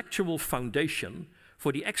the intellectual foundation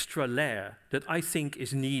for the extra layer that I think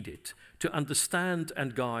is needed to understand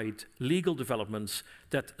and guide legal developments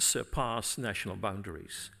that surpass national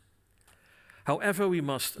boundaries. However, we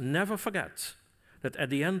must never forget that at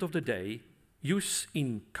the end of the day, jus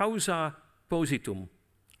in causa positum,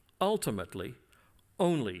 ultimately,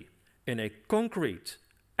 only in a concrete,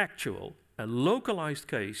 actual, and localized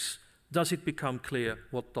case does it become clear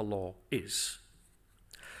what the law is.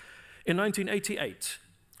 In 1988,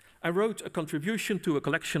 I wrote a contribution to a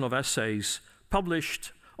collection of essays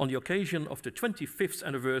published on the occasion of the 25th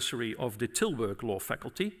anniversary of the Tilburg Law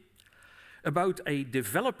Faculty about a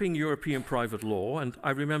developing European private law, and I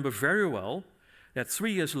remember very well that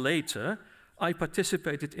 3 years later I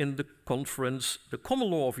participated in the conference The Common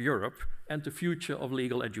Law of Europe and the Future of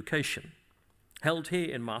Legal Education, held here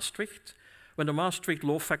in Maastricht, when the Maastricht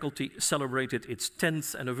Law Faculty celebrated its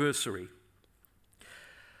 10th anniversary.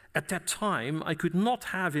 At that time, I could not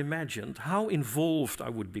have imagined how involved I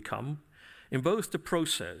would become in both the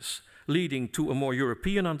process leading to a more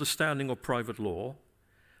European understanding of private law,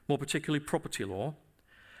 more particularly property law,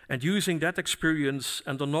 and using that experience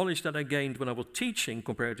and the knowledge that I gained when I was teaching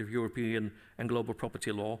comparative European and global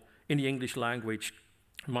property law in the English language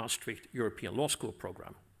Maastricht European Law School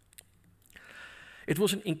program. It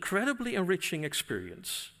was an incredibly enriching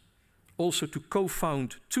experience also to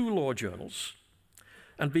co-found 2 law journals,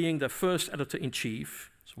 and being their first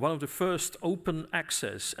editor-in-chief, one of the first open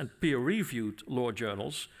access and peer-reviewed law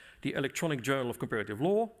journals, the Electronic Journal of Comparative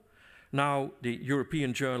Law, now the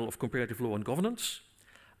European Journal of Comparative Law and Governance,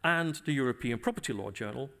 and the European Property Law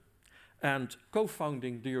Journal, and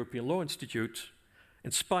co-founding the European Law Institute,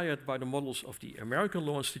 inspired by the models of the American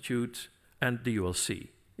Law Institute and the ULC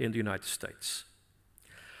in the United States.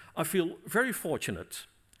 I feel very fortunate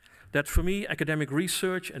that for me, academic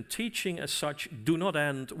research and teaching as such do not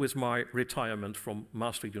end with my retirement from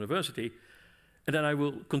Maastricht University, and then I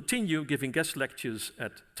will continue giving guest lectures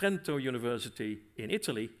at Trento University in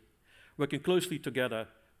Italy, working closely together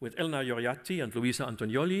with Elena Ioriatti and Luisa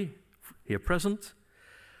Antonioli, here present,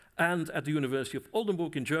 and at the University of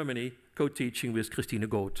Oldenburg in Germany, co-teaching with Christine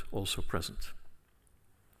Goth, also present.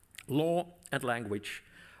 Law and language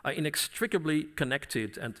are inextricably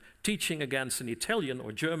connected, and teaching against an Italian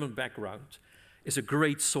or German background is a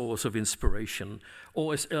great source of inspiration.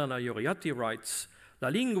 Or as Elena Ioriatti writes, la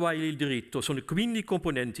lingua e il diritto sono quindi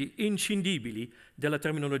componenti inscindibili della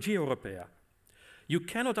terminologia europea. You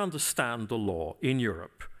cannot understand the law in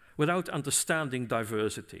Europe without understanding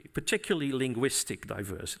diversity, particularly linguistic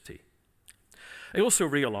diversity. I also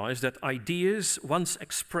realize that ideas once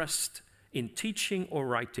expressed in teaching or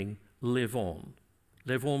writing live on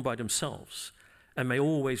by themselves, and may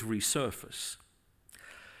always resurface.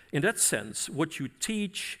 In that sense, what you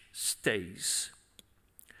teach stays.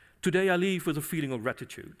 Today I leave with a feeling of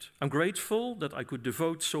gratitude. I'm grateful that I could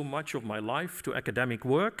devote so much of my life to academic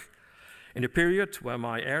work in a period where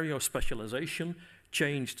my area of specialization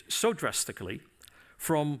changed so drastically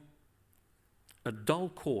from a dull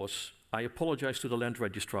course, I apologize to the land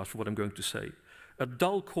registrars for what I'm going to say, a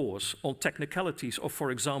dull course on technicalities of, for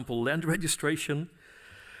example, land registration,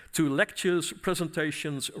 to lectures,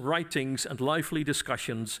 presentations, writings, and lively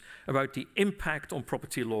discussions about the impact on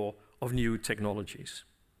property law of new technologies.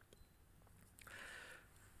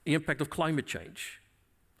 The impact of climate change,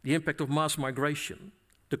 the impact of mass migration,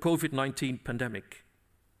 the COVID-19 pandemic.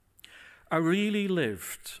 I really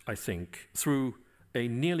lived, I think, through a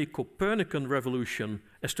nearly Copernican revolution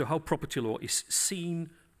as to how property law is seen,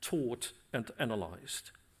 taught, and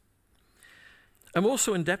analyzed. I'm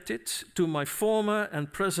also indebted to my former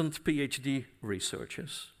and present PhD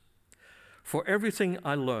researchers for everything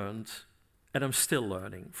I learned, and I'm still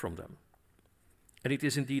learning from them. And it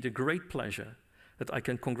is indeed a great pleasure that I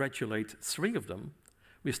can congratulate 3 of them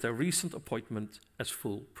with their recent appointment as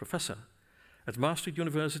full professor at Maastricht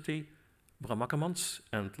University, Bram Akkermans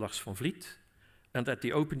and Lars van Vliet, and at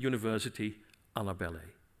the Open University, Anna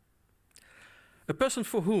Bellet. A person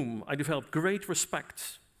for whom I developed great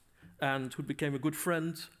respect and who became a good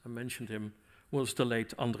friend, I mentioned him, was the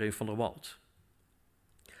late André van der Walt.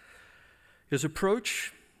 His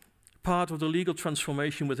approach, part of the legal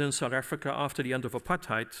transformation within South Africa after the end of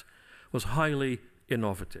apartheid, was highly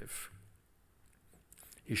innovative.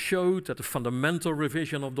 He showed that the fundamental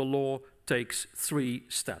revision of the law takes 3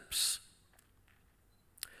 steps.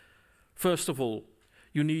 First of all,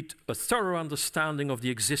 you need a thorough understanding of the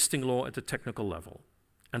existing law at the technical level,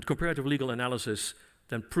 and comparative legal analysis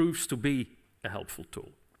then proves to be a helpful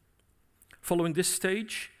tool. Following this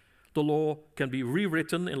stage, the law can be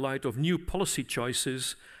rewritten in light of new policy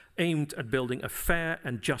choices aimed at building a fair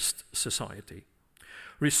and just society,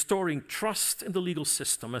 restoring trust in the legal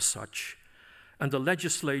system as such, and the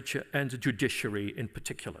legislature and the judiciary in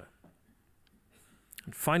particular.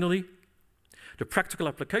 And finally, the practical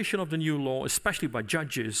application of the new law, especially by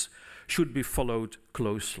judges, should be followed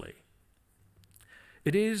closely.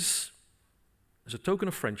 It is, as a token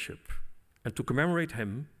of friendship and to commemorate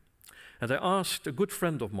him, and I asked a good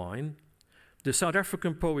friend of mine, the South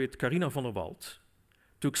African poet Carina van der Walt,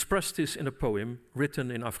 to express this in a poem written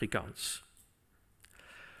in Afrikaans.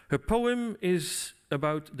 Her poem is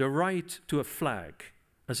about the right to a flag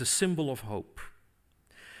as a symbol of hope.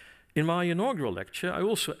 In my inaugural lecture, I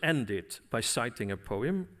also ended by citing a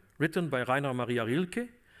poem written by Rainer Maria Rilke,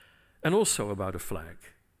 and also about a flag.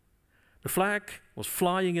 The flag was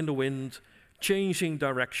flying in the wind, changing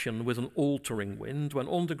direction with an altering wind, when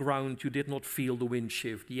on the ground you did not feel the wind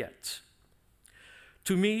shift yet.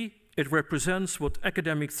 To me, it represents what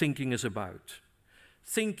academic thinking is about,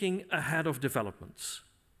 thinking ahead of developments.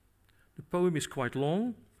 The poem is quite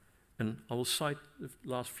long, and I will cite the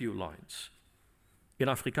last few lines. In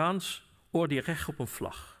Afrikaans, oor die reg op een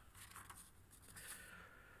vlag.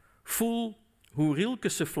 Voel hoe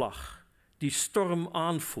Rilke's vlag die storm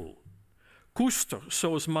aanvoel. Koester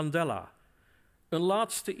zoals Mandela, een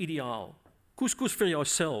laatste ideaal. Koes voor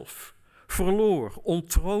jouzelf. Verloor,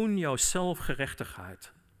 onttroon jouw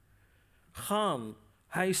zelfgerechtigheid. Gaan,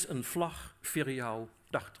 hijs een vlag voor jouw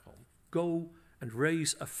dagdroom. Go and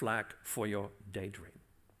raise a flag for your daydream.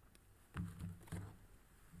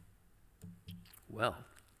 Well,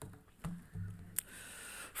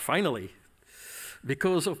 finally,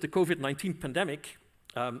 because of the COVID-19 pandemic,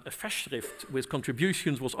 a Festschrift with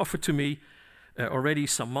contributions was offered to me already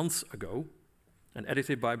some months ago and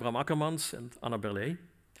edited by Bram Akkermans and Anna Bellet.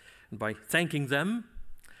 And by thanking them,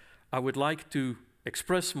 I would like to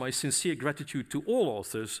express my sincere gratitude to all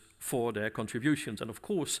authors for their contributions. And of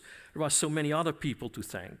course, there are so many other people to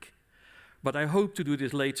thank. But I hope to do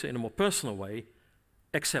this later in a more personal way,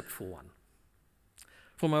 except for one.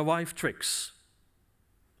 For my wife, Trix,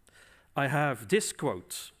 I have this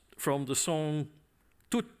quote from the song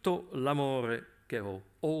Tutto l'amore che ho,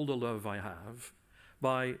 All the Love I Have,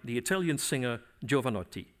 by the Italian singer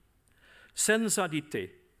Giovanotti. Senza di te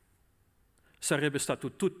sarebbe stato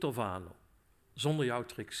tutto vano. Zonder jou,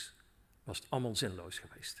 Trix, was het allemaal zinloos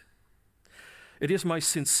geweest. It is my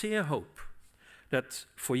sincere hope that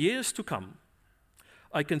for years to come,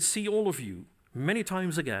 I can see all of you many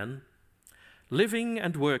times again, living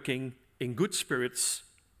and working in good spirits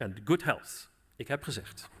and good health. Ik heb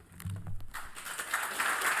gezegd.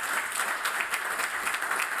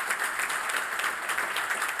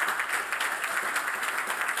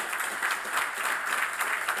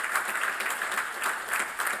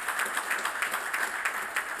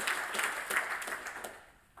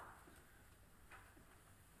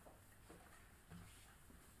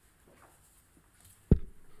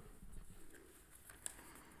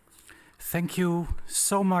 Thank you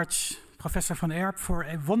so much, Professor van Erp, for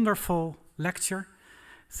a wonderful lecture.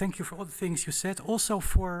 Thank you for all the things you said, also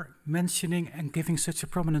for mentioning and giving such a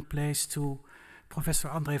prominent place to Professor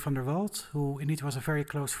André van der Walt, who indeed was a very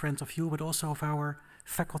close friend of you, but also of our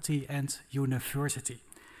faculty and university.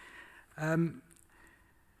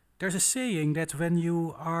 There's a saying that when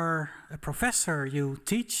you are a professor, you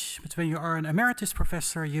teach, but when you are an emeritus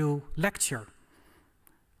professor, you lecture.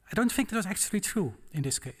 I don't think that was actually true in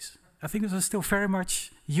this case. I think it was still very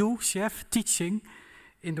much you, Sjef, teaching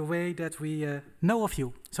in the way that we know of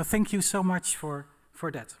you. So thank you so much for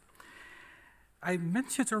that. I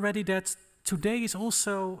mentioned already that today is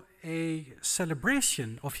also a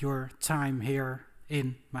celebration of your time here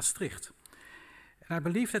in Maastricht. And I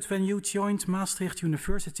believe that when you joined Maastricht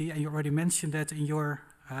University, and you already mentioned that in your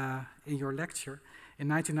lecture in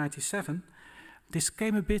 1997, this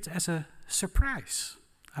came a bit as a surprise.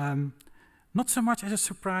 Not so much as a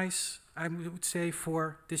surprise, I would say,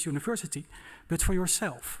 for this university, but for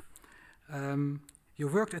yourself. You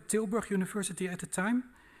worked at Tilburg University at the time,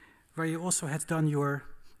 where you also had done your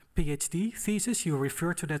PhD thesis. You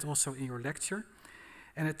referred to that also in your lecture.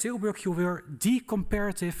 And at Tilburg, you were the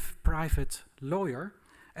comparative private lawyer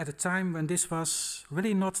at a time when this was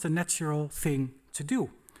really not the natural thing to do.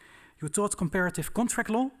 You taught comparative contract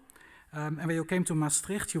law. And when you came to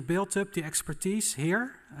Maastricht, you built up the expertise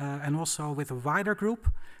here and also with a wider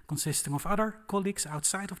group consisting of other colleagues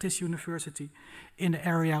outside of this university in the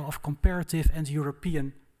area of comparative and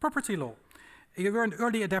European property law. And you were an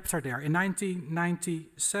early adapter there. In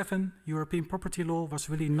 1997, European property law was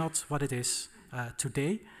really not what it is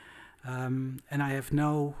today. And I have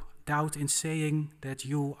no doubt in saying that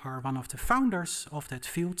you are one of the founders of that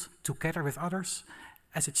field, together with others,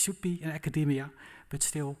 as it should be in academia, but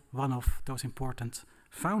still one of those important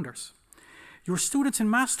founders. Your students in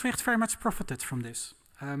Maastricht very much profited from this,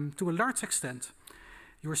 to a large extent.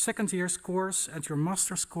 Your second year's course and your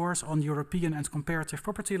master's course on European and comparative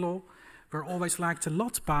property law were always liked a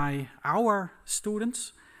lot by our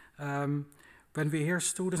students. When we hear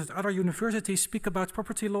students at other universities speak about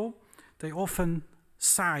property law, they often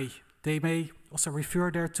sigh. They may also refer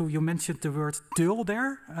there to, you mentioned the word dul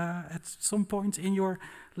there at some point in your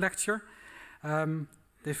lecture.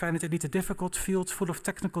 They find it indeed a difficult field full of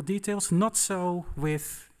technical details. Not so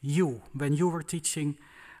with you, when you were teaching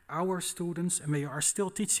our students and when you are still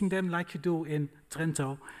teaching them like you do in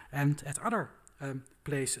Trento and at other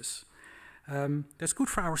places. That's good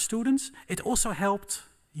for our students. It also helped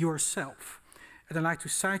yourself. And I'd like to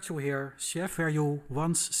cite you here, Sjef, where you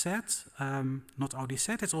once said, not only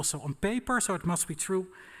said, it's also on paper, so it must be true.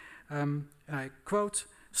 And I quote,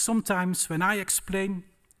 "Sometimes when I explain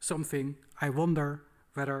something, I wonder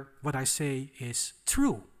whether what I say is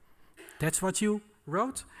true." That's what you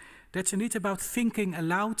wrote. That's indeed about thinking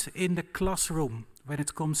aloud in the classroom when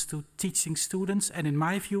it comes to teaching students, and in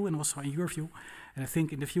my view, and also in your view, and I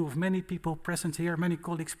think in the view of many people present here, many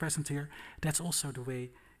colleagues present here, that's also the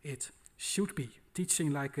way it should be,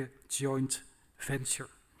 teaching like a joint venture.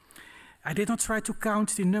 I did not try to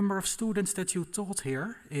count the number of students that you taught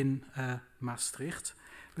here in Maastricht,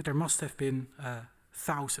 but there must have been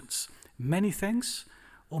thousands. Many thanks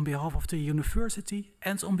on behalf of the university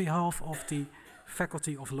and on behalf of the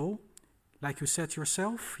Faculty of Law. Like you said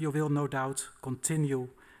yourself, you will no doubt continue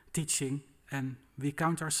teaching, and we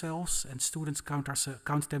count ourselves, and students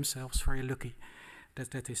count themselves very lucky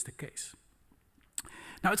that that is the case.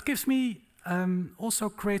 Now it gives me also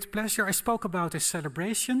great pleasure, I spoke about a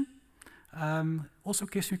celebration, also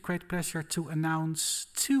gives me great pleasure to announce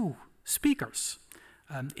two speakers.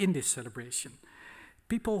 in this celebration.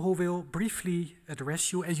 People who will briefly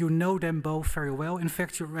address you, and you know them both very well. In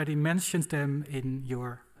fact, you already mentioned them in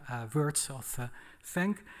your words of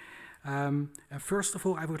thank. And first of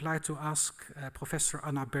all, I would like to ask Professor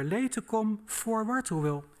Anna Berlet to come forward, who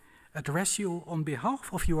will address you on behalf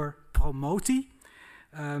of your promotee.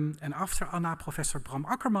 And after Anna, Professor Bram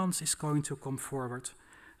Akkermans is going to come forward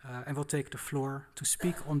and will take the floor to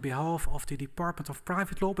speak on behalf of the Department of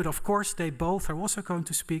Private Law. But of course, they both are also going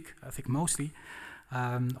to speak, I think mostly,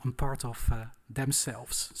 on part of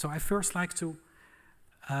themselves. So I first like to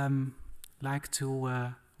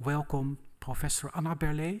welcome Professor Anna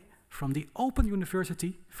Berlet from the Open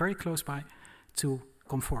University, very close by, to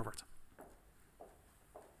come forward.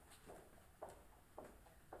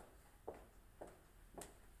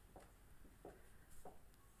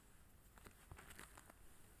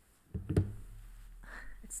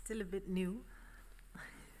 It's still a bit new.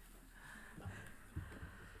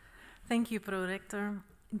 Thank you, Prorector.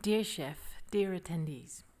 Dear Sjef, dear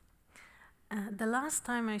attendees. The last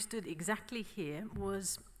time I stood exactly here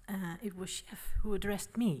was it was Sjef who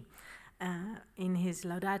addressed me in his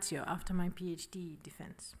laudatio after my PhD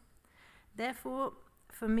defense. Therefore,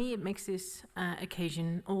 for me, it makes this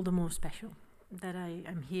occasion all the more special that I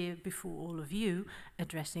am here before all of you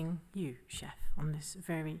addressing you, Sjef, on this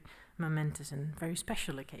very momentous and very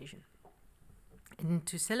special occasion, and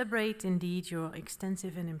to celebrate indeed your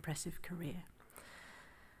extensive and impressive career.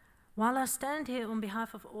 While I stand here on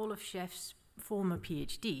behalf of all of Sjef's former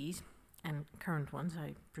PhDs, and current ones,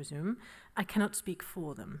 I presume, I cannot speak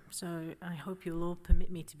for them, so I hope you'll all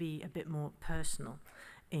permit me to be a bit more personal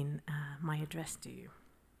in my address to you.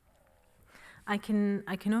 I can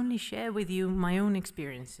only share with you my own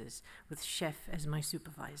experiences with Sjef as my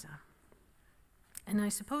supervisor. And I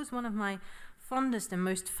suppose one of my fondest and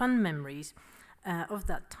most fun memories of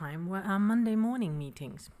that time were our Monday morning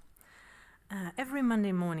meetings. Every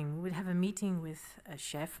Monday morning we would have a meeting with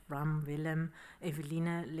Sjef, Bram, Willem,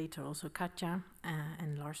 Eveline, later also Katja,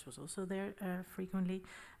 and Lars was also there frequently.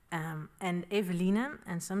 And Eveline,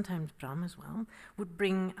 and sometimes Bram as well, would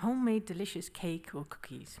bring homemade delicious cake or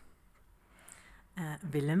cookies.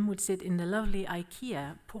 Willem would sit in the lovely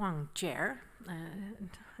IKEA Poang chair,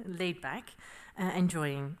 laid back,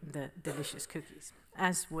 enjoying the delicious cookies,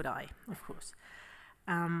 as would I, of course.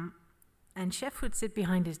 And Sjef would sit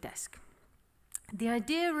behind his desk. The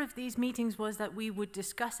idea of these meetings was that we would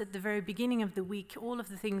discuss at the very beginning of the week all of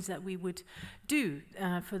the things that we would do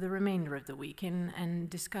for the remainder of the week, and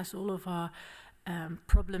discuss all of our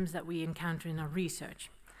problems that we encounter in our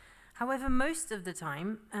research. However, most of the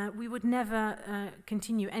time, we would never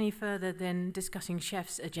continue any further than discussing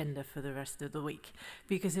Sjef's agenda for the rest of the week,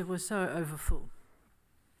 because it was so overfull.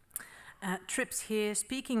 Trips here,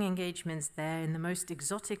 speaking engagements there in the most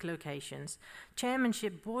exotic locations,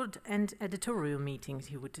 chairmanship, board and editorial meetings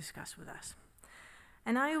he would discuss with us.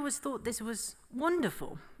 And I always thought this was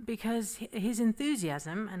wonderful, because his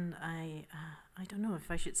enthusiasm, and I don't know if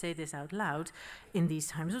I should say this out loud in these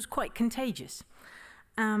times, was quite contagious.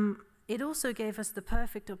 It also gave us the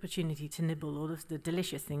perfect opportunity to nibble all of the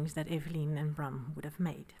delicious things that Eveline and Bram would have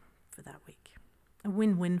made for that week. A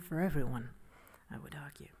win-win for everyone, I would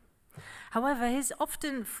argue. However, his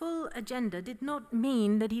often full agenda did not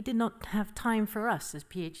mean that he did not have time for us as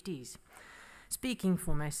PhDs. Speaking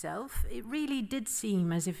for myself, it really did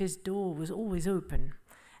seem as if his door was always open.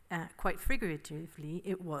 Quite figuratively,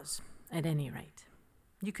 it was, at any rate.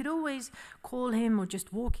 You could always call him or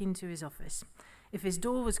just walk into his office. If his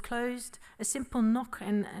door was closed, a simple knock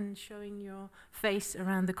and showing your face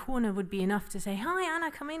around the corner would be enough to say, "Hi,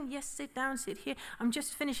 Anna, come in. Yes, sit down, sit here. I'm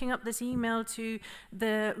just finishing up this email to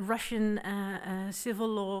the Russian Civil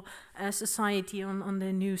Law Society on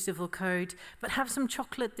their new civil code, but have some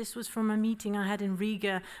chocolate. This was from a meeting I had in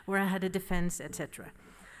Riga where I had a defense, etc."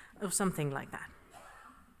 Or something like that.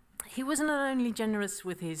 He was not only generous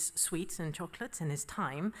with his sweets and chocolates and his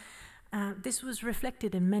time, this was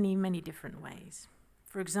reflected in many, many different ways.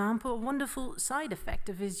 For example, a wonderful side effect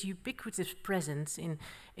of his ubiquitous presence in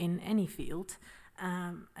any field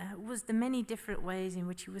was the many different ways in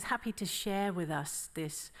which he was happy to share with us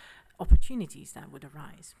these opportunities that would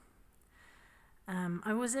arise.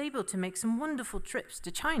 I was able to make some wonderful trips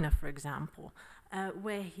to China, for example,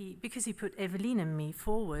 because he put Eveline and me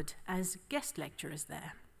forward as guest lecturers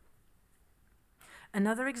there.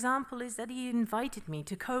 Another example is that he invited me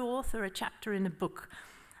to co-author a chapter in a book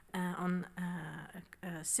on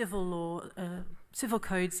civil law, civil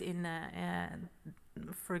codes in,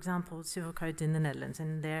 for example, civil codes in the Netherlands,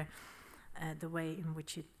 and the way in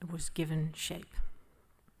which it was given shape.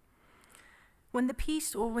 When the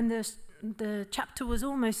piece or when the the chapter was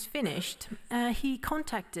almost finished, he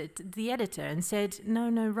contacted the editor and said, no,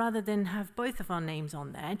 rather than have both of our names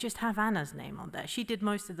on there, just have Anna's name on there. She did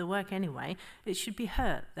most of the work anyway. It should be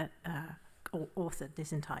her that authored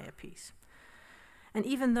this entire piece. And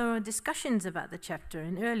even though discussions about the chapter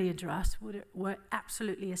in earlier drafts were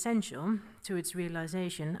absolutely essential to its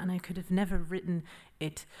realization, and I could have never written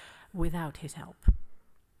it without his help,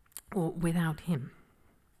 or without him.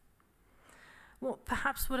 Well,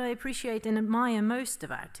 perhaps what I appreciate and admire most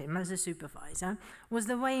about him as a supervisor was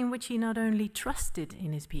the way in which he not only trusted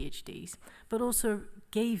in his PhDs, but also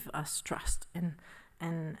gave us trust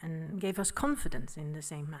and gave us confidence in the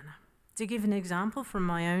same manner. To give an example from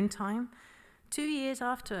my own time, 2 years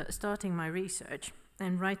after starting my research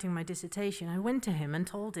and writing my dissertation, I went to him and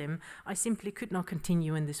told him I simply could not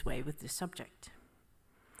continue in this way with this subject.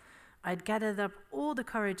 I'd gathered up all the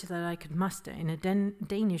courage that I could muster in a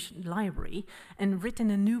Danish library and written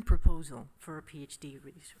a new proposal for a PhD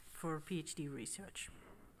research.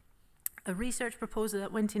 A research proposal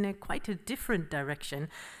that went in quite a different direction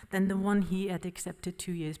than the one he had accepted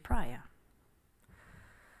 2 years prior.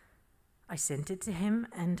 I sent it to him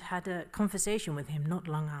and had a conversation with him not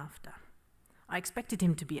long after. I expected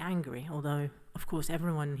him to be angry, although, of course,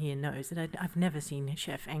 everyone here knows that I've never seen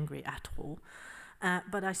Sjef angry at all.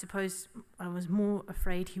 But I suppose I was more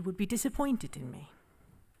afraid he would be disappointed in me.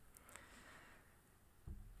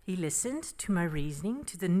 He listened to my reasoning,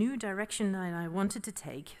 to the new direction that I wanted to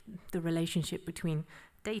take, the relationship between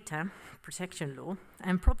data protection law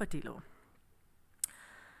and property law.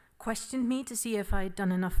 Questioned me to see if I'd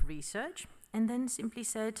done enough research, and then simply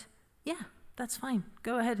said, yeah, that's fine,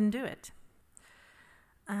 go ahead and do it.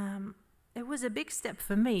 It was a big step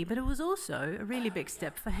for me, but it was also a really big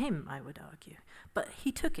step for him, I would argue. But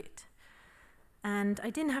he took it. And I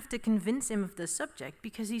didn't have to convince him of the subject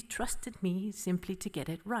because he trusted me simply to get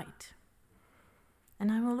it right. And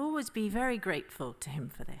I will always be very grateful to him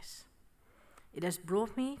for this. It has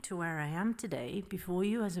brought me to where I am today before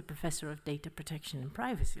you as a professor of data protection and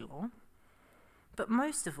privacy law. But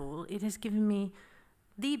most of all, it has given me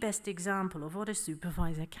the best example of what a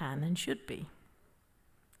supervisor can and should be.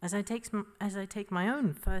 As I take my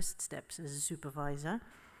own first steps as a supervisor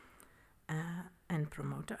and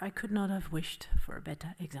promoter, I could not have wished for a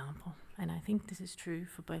better example. And I think this is true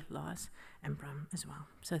for both Lars and Bram as well.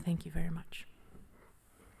 So thank you very much.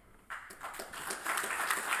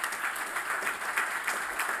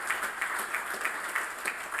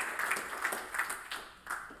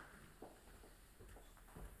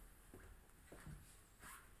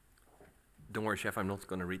 Don't worry, Sjef, I'm not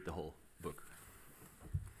going to read the whole book.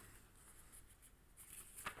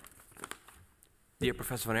 Dear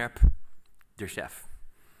Professor van Erp, dear Sjef,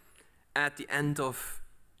 at the end of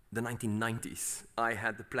the 1990s, I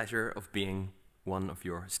had the pleasure of being one of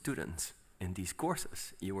your students in these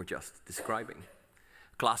courses you were just describing.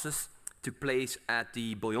 Classes took place at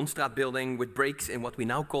the Bouillonstraat building with breaks in what we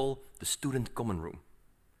now call the student common room.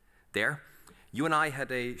 There, you and I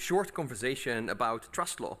had a short conversation about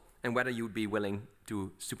trust law and whether you'd be willing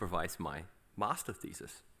to supervise my master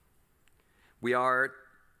thesis. We are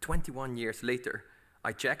 21 years later.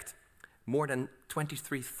 I checked, more than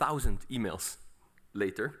 23,000 emails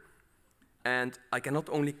later, and I can not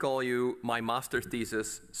only call you my master's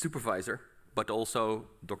thesis supervisor, but also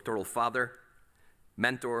doctoral father,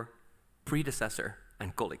 mentor, predecessor,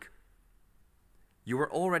 and colleague. You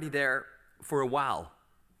were already there for a while,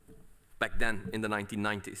 back then in the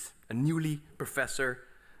 1990s, a newly professor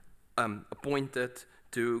appointed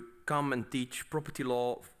to come and teach property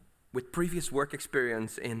law with previous work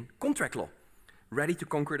experience in contract law, ready to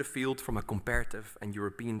conquer the field from a comparative and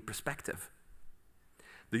European perspective.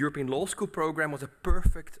 The European Law School program was a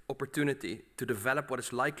perfect opportunity to develop what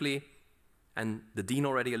is likely, and the Dean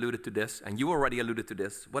already alluded to this, and you already alluded to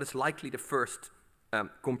this, what is likely the first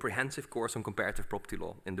comprehensive course on comparative property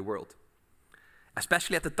law in the world.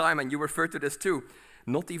 Especially at the time, and you referred to this too,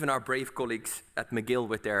 not even our brave colleagues at McGill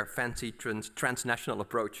with their fancy transnational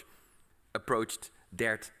approach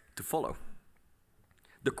dared to follow.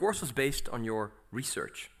 The course was based on your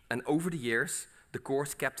research, and over the years, the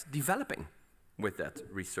course kept developing with that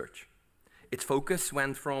research. Its focus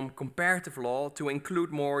went from comparative law to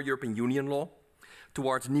include more European Union law,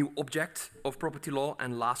 towards new objects of property law,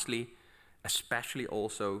 and lastly, especially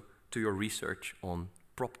also to your research on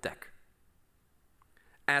PropTech.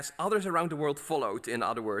 As others around the world followed, in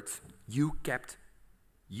other words, you kept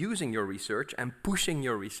using your research and pushing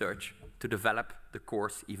your research to develop the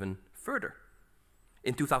course even further.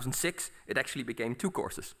 In 2006, it actually became 2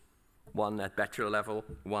 courses, one at bachelor level,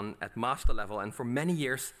 one at master level, and for many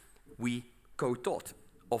years we co-taught,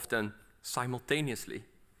 often simultaneously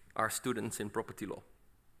our students in property law.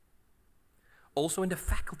 Also in the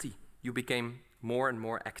faculty, you became more and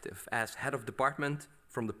more active. As head of department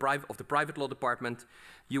of the private law department,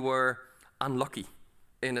 you were unlucky,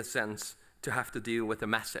 in a sense, to have to deal with a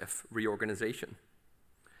massive reorganization.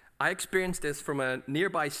 I experienced this from a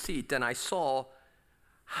nearby seat, and I saw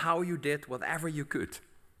how you did whatever you could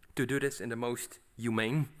to do this in the most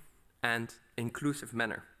humane and inclusive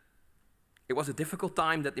manner. It was a difficult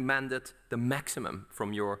time that demanded the maximum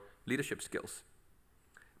from your leadership skills.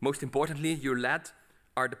 Most importantly, you led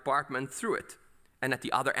our department through it, and at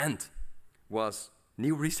the other end was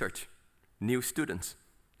new research, new students,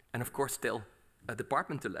 and of course still a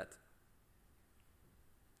department to lead.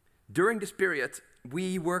 During this period,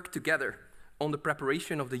 we worked together on the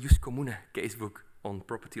preparation of the Jus Commune casebook on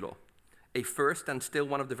property law, a first and still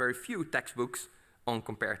one of the very few textbooks on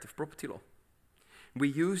comparative property law. We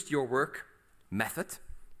used your work, method,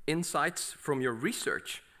 insights from your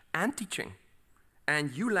research and teaching,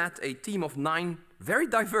 and you led a team of 9 very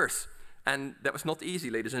diverse, and that was not easy,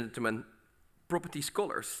 ladies and gentlemen, property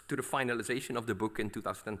scholars to the finalization of the book in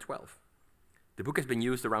 2012. The book has been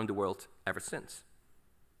used around the world ever since.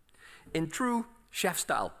 In true Sjef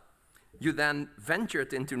style, you then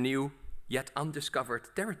ventured into new yet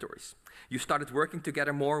undiscovered territories. You started working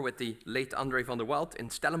together more with the late André van der Waalt in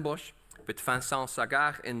Stellenbosch, with Vincent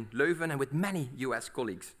Sagar in Leuven, and with many US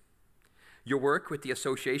colleagues. Your work with the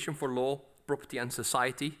Association for Law, Property and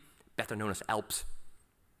Society, better known as ALPS,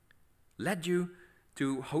 led you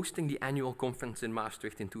to hosting the annual conference in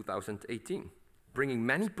Maastricht in 2018, bringing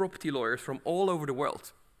many property lawyers from all over the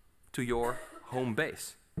world to your home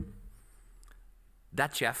base.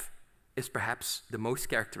 That, Sjef, is perhaps the most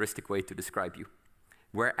characteristic way to describe you.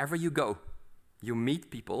 Wherever you go, you meet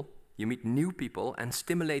people, you meet new people, and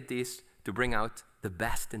stimulate these to bring out the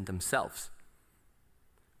best in themselves.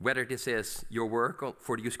 Whether this is your work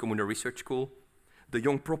for the Jus Commune Research School, the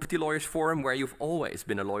Young Property Lawyers Forum, where you've always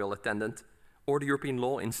been a loyal attendant, or the European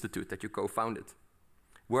Law Institute that you co-founded.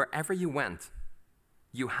 Wherever you went,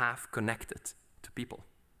 you have connected to people.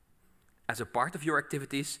 As a part of your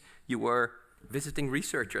activities, you were visiting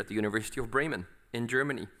researcher at the University of Bremen in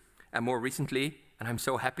Germany, and more recently, and I'm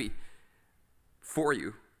so happy for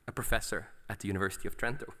you, a professor at the University of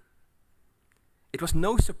Trento. It was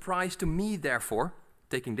no surprise to me, therefore,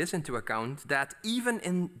 taking this into account, that even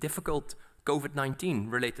in difficult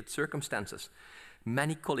COVID-19 related circumstances,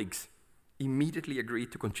 many colleagues immediately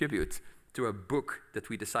agreed to contribute to a book that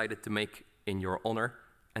we decided to make in your honor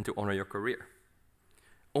and to honor your career.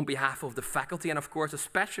 On behalf of the faculty, and of course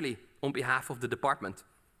especially on behalf of the department,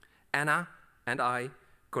 Anna and I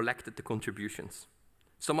collected the contributions.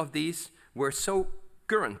 Some of these were so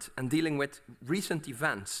current and dealing with recent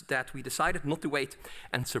events that we decided not to wait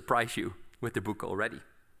and surprise you with the book already.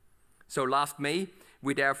 So last May,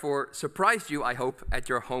 we therefore surprised you, I hope, at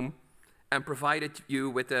your home and provided you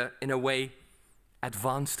with a, in a way,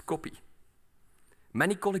 advanced copy.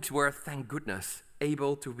 Many colleagues were, thank goodness,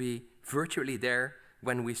 able to be virtually there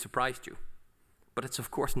when we surprised you. But it's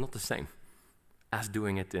of course not the same as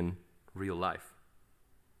doing it in real life.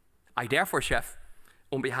 I therefore, Sjef,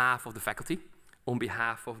 on behalf of the faculty, on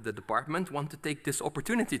behalf of the department, want to take this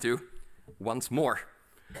opportunity to, once more,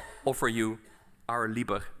 offer you our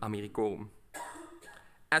Liber Americorum.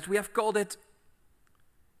 As we have called it,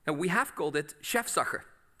 Sjefsache,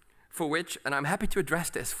 for which, and I'm happy to address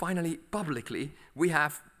this finally publicly, we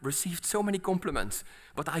have received so many compliments,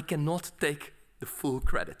 but I cannot take the full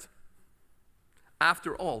credit.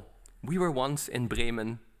 After all, we were once in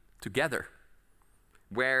Bremen together,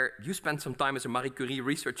 where you spent some time as a Marie Curie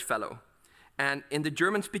research fellow. And in the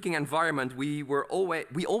German-speaking environment, we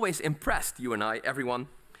always impressed, you and I, everyone,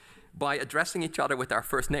 by addressing each other with our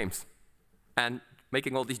first names and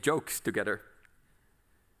making all these jokes together,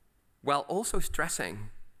 while also stressing,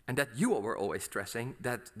 and that you were always stressing,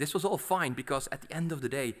 that this was all fine because at the end of the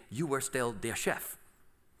day, you were still der Sjef.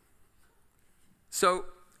 So,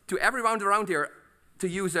 to everyone around here, to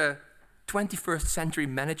use a 21st century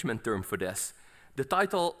management term for this, the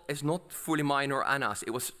title is not fully mine or Anna's,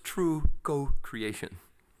 it was true co-creation.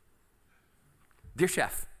 Dear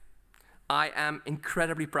Sjef, I am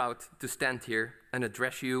incredibly proud to stand here and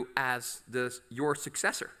address you as your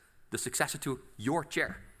successor, the successor to your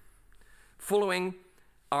chair. Following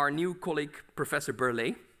our new colleague, Professor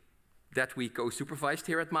Burley, that we co-supervised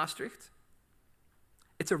here at Maastricht,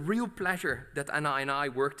 it's a real pleasure that Anna and I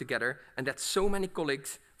work together and that so many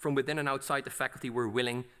colleagues from within and outside the faculty were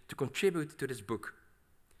willing to contribute to this book.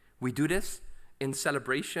 We do this in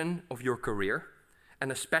celebration of your career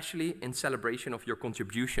and especially in celebration of your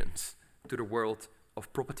contributions to the world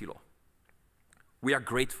of property law. We are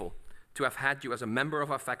grateful to have had you as a member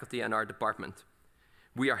of our faculty and our department.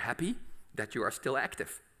 We are happy that you are still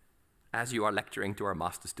active, as you are lecturing to our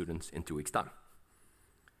master students in 2 weeks' time.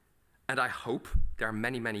 And I hope there are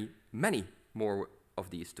many, many, many more of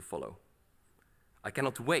these to follow. I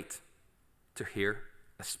cannot wait to hear,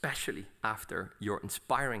 especially after your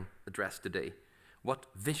inspiring address today, what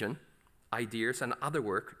vision, ideas, and other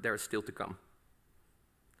work there is still to come.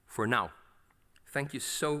 For now, thank you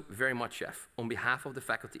so very much, Sjef, on behalf of the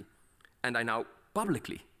faculty. And I now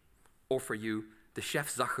publicly offer you the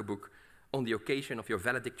Sjef Zachterboek on the occasion of your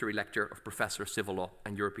valedictory lecture of Professor of Civil Law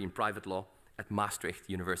and European Private Law at Maastricht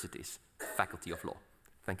University's Faculty of Law.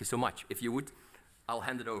 Thank you so much. If you would, I'll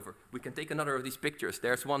hand it over. We can take another of these pictures.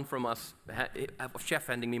 There's one from us, of Sjef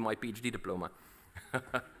handing me my PhD diploma.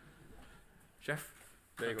 Sjef,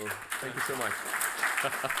 there you go. Thank you so much.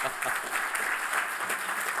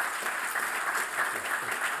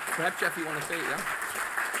 Perhaps, Sjef, you want to say it, yeah?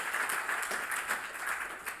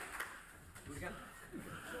 Do it again?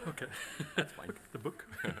 Okay. That's fine. The book.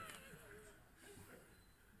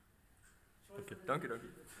 Okay. Dank u.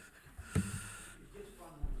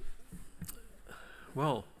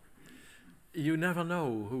 Well, you never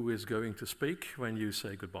know who is going to speak when you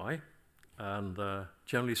say goodbye. And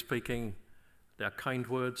generally speaking, they are kind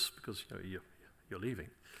words because you're leaving.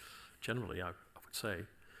 Generally, I would say.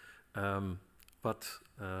 But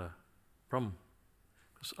Bram,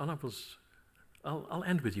 because Anna was, I'll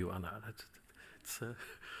end with you, Anna.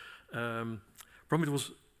 Bram, it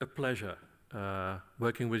was a pleasure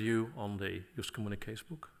working with you on the Just Communicates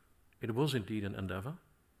book. It was indeed an endeavor.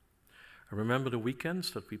 I remember the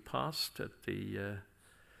weekends that we passed at the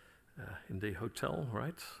in the hotel,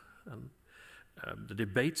 right? And the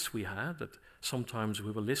debates we had, that sometimes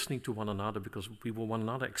we were listening to one another because we were one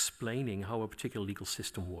another explaining how a particular legal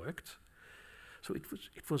system worked. So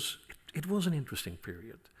it was an interesting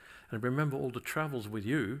period. And I remember all the travels with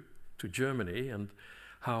you to Germany and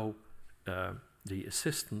how the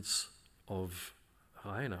assistants of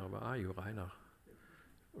Rainer, where are you, Rainer?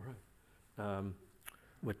 All right.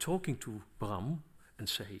 We're talking to Bram and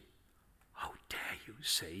say, how dare you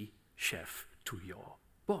say Sjef to your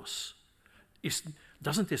boss?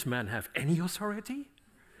 Doesn't this man have any authority?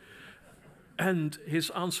 And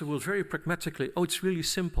his answer was very pragmatically, oh, it's really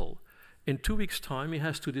simple. In 2 weeks' time, he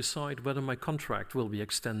has to decide whether my contract will be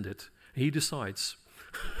extended. He decides.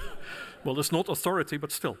 Well, it's not authority,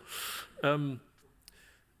 but still.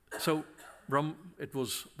 So, Bram, it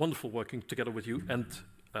was wonderful working together with you, and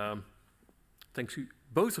thanks you,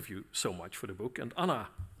 both of you, so much for the book. And Anna,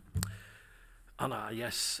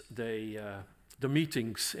 yes, the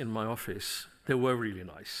meetings in my office, they were really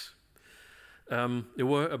nice. They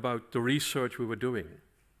were about the research we were doing,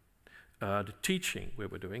 the teaching we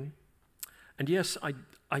were doing. And yes, I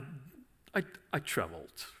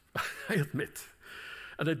traveled, I admit.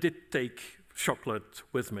 And I did take chocolate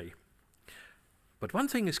with me. But one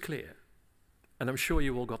thing is clear, and I'm sure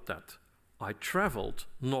you all got that. I traveled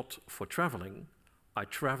not for traveling, I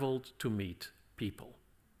traveled to meet people.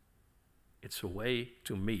 It's a way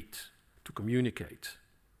to meet, to communicate.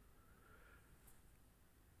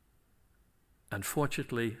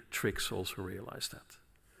 Unfortunately, Trix also realized that.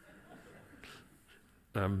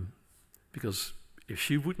 Because if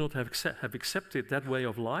she would not have accepted that way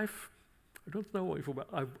of life, I don't know if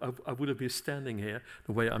I would have been standing here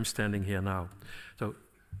the way I'm standing here now. So,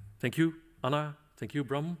 thank you, Anna, thank you,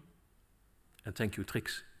 Bram, and thank you,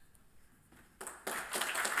 Trix.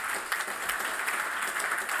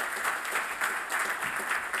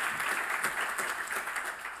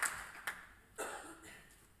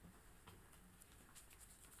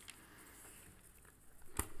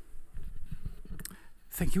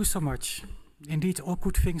 Thank you so much. Indeed, all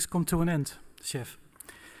good things come to an end, Sjef.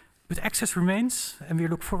 But access remains, and we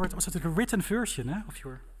look forward also to the written version of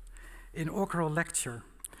your inaugural lecture.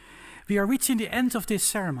 We are reaching the end of this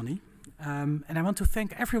ceremony, and I want to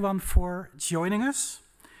thank everyone for joining us.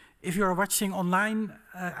 If you are watching online,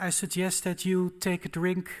 I suggest that you take a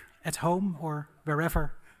drink at home or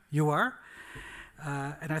wherever you are.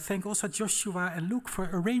 And I thank also Joshua and Luke for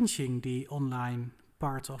arranging the online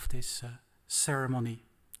part of this ceremony.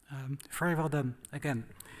 Very well done, again.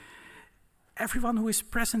 Everyone who is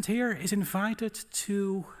present here is invited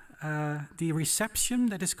to the reception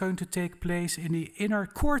that is going to take place in the inner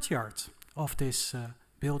courtyard of this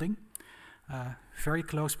building, very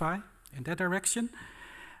close by, in that direction.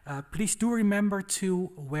 Please do remember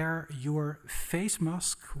to wear your face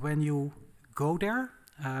mask when you go there,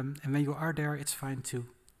 and when you are there, it's fine to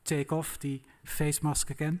take off the face mask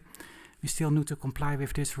again. We still need to comply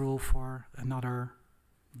with this rule for another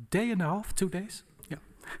day and a half, 2 days. Yeah.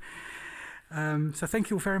 So thank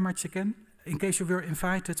you very much again. In case you were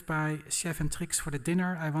invited by Sjef and Trix for the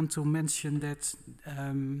dinner, I want to mention that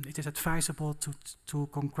it is advisable to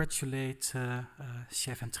congratulate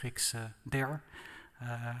Sjef and Trix there,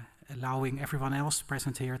 allowing everyone else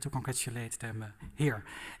present here to congratulate them here.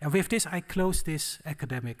 And with this, I close this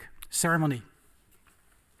academic ceremony.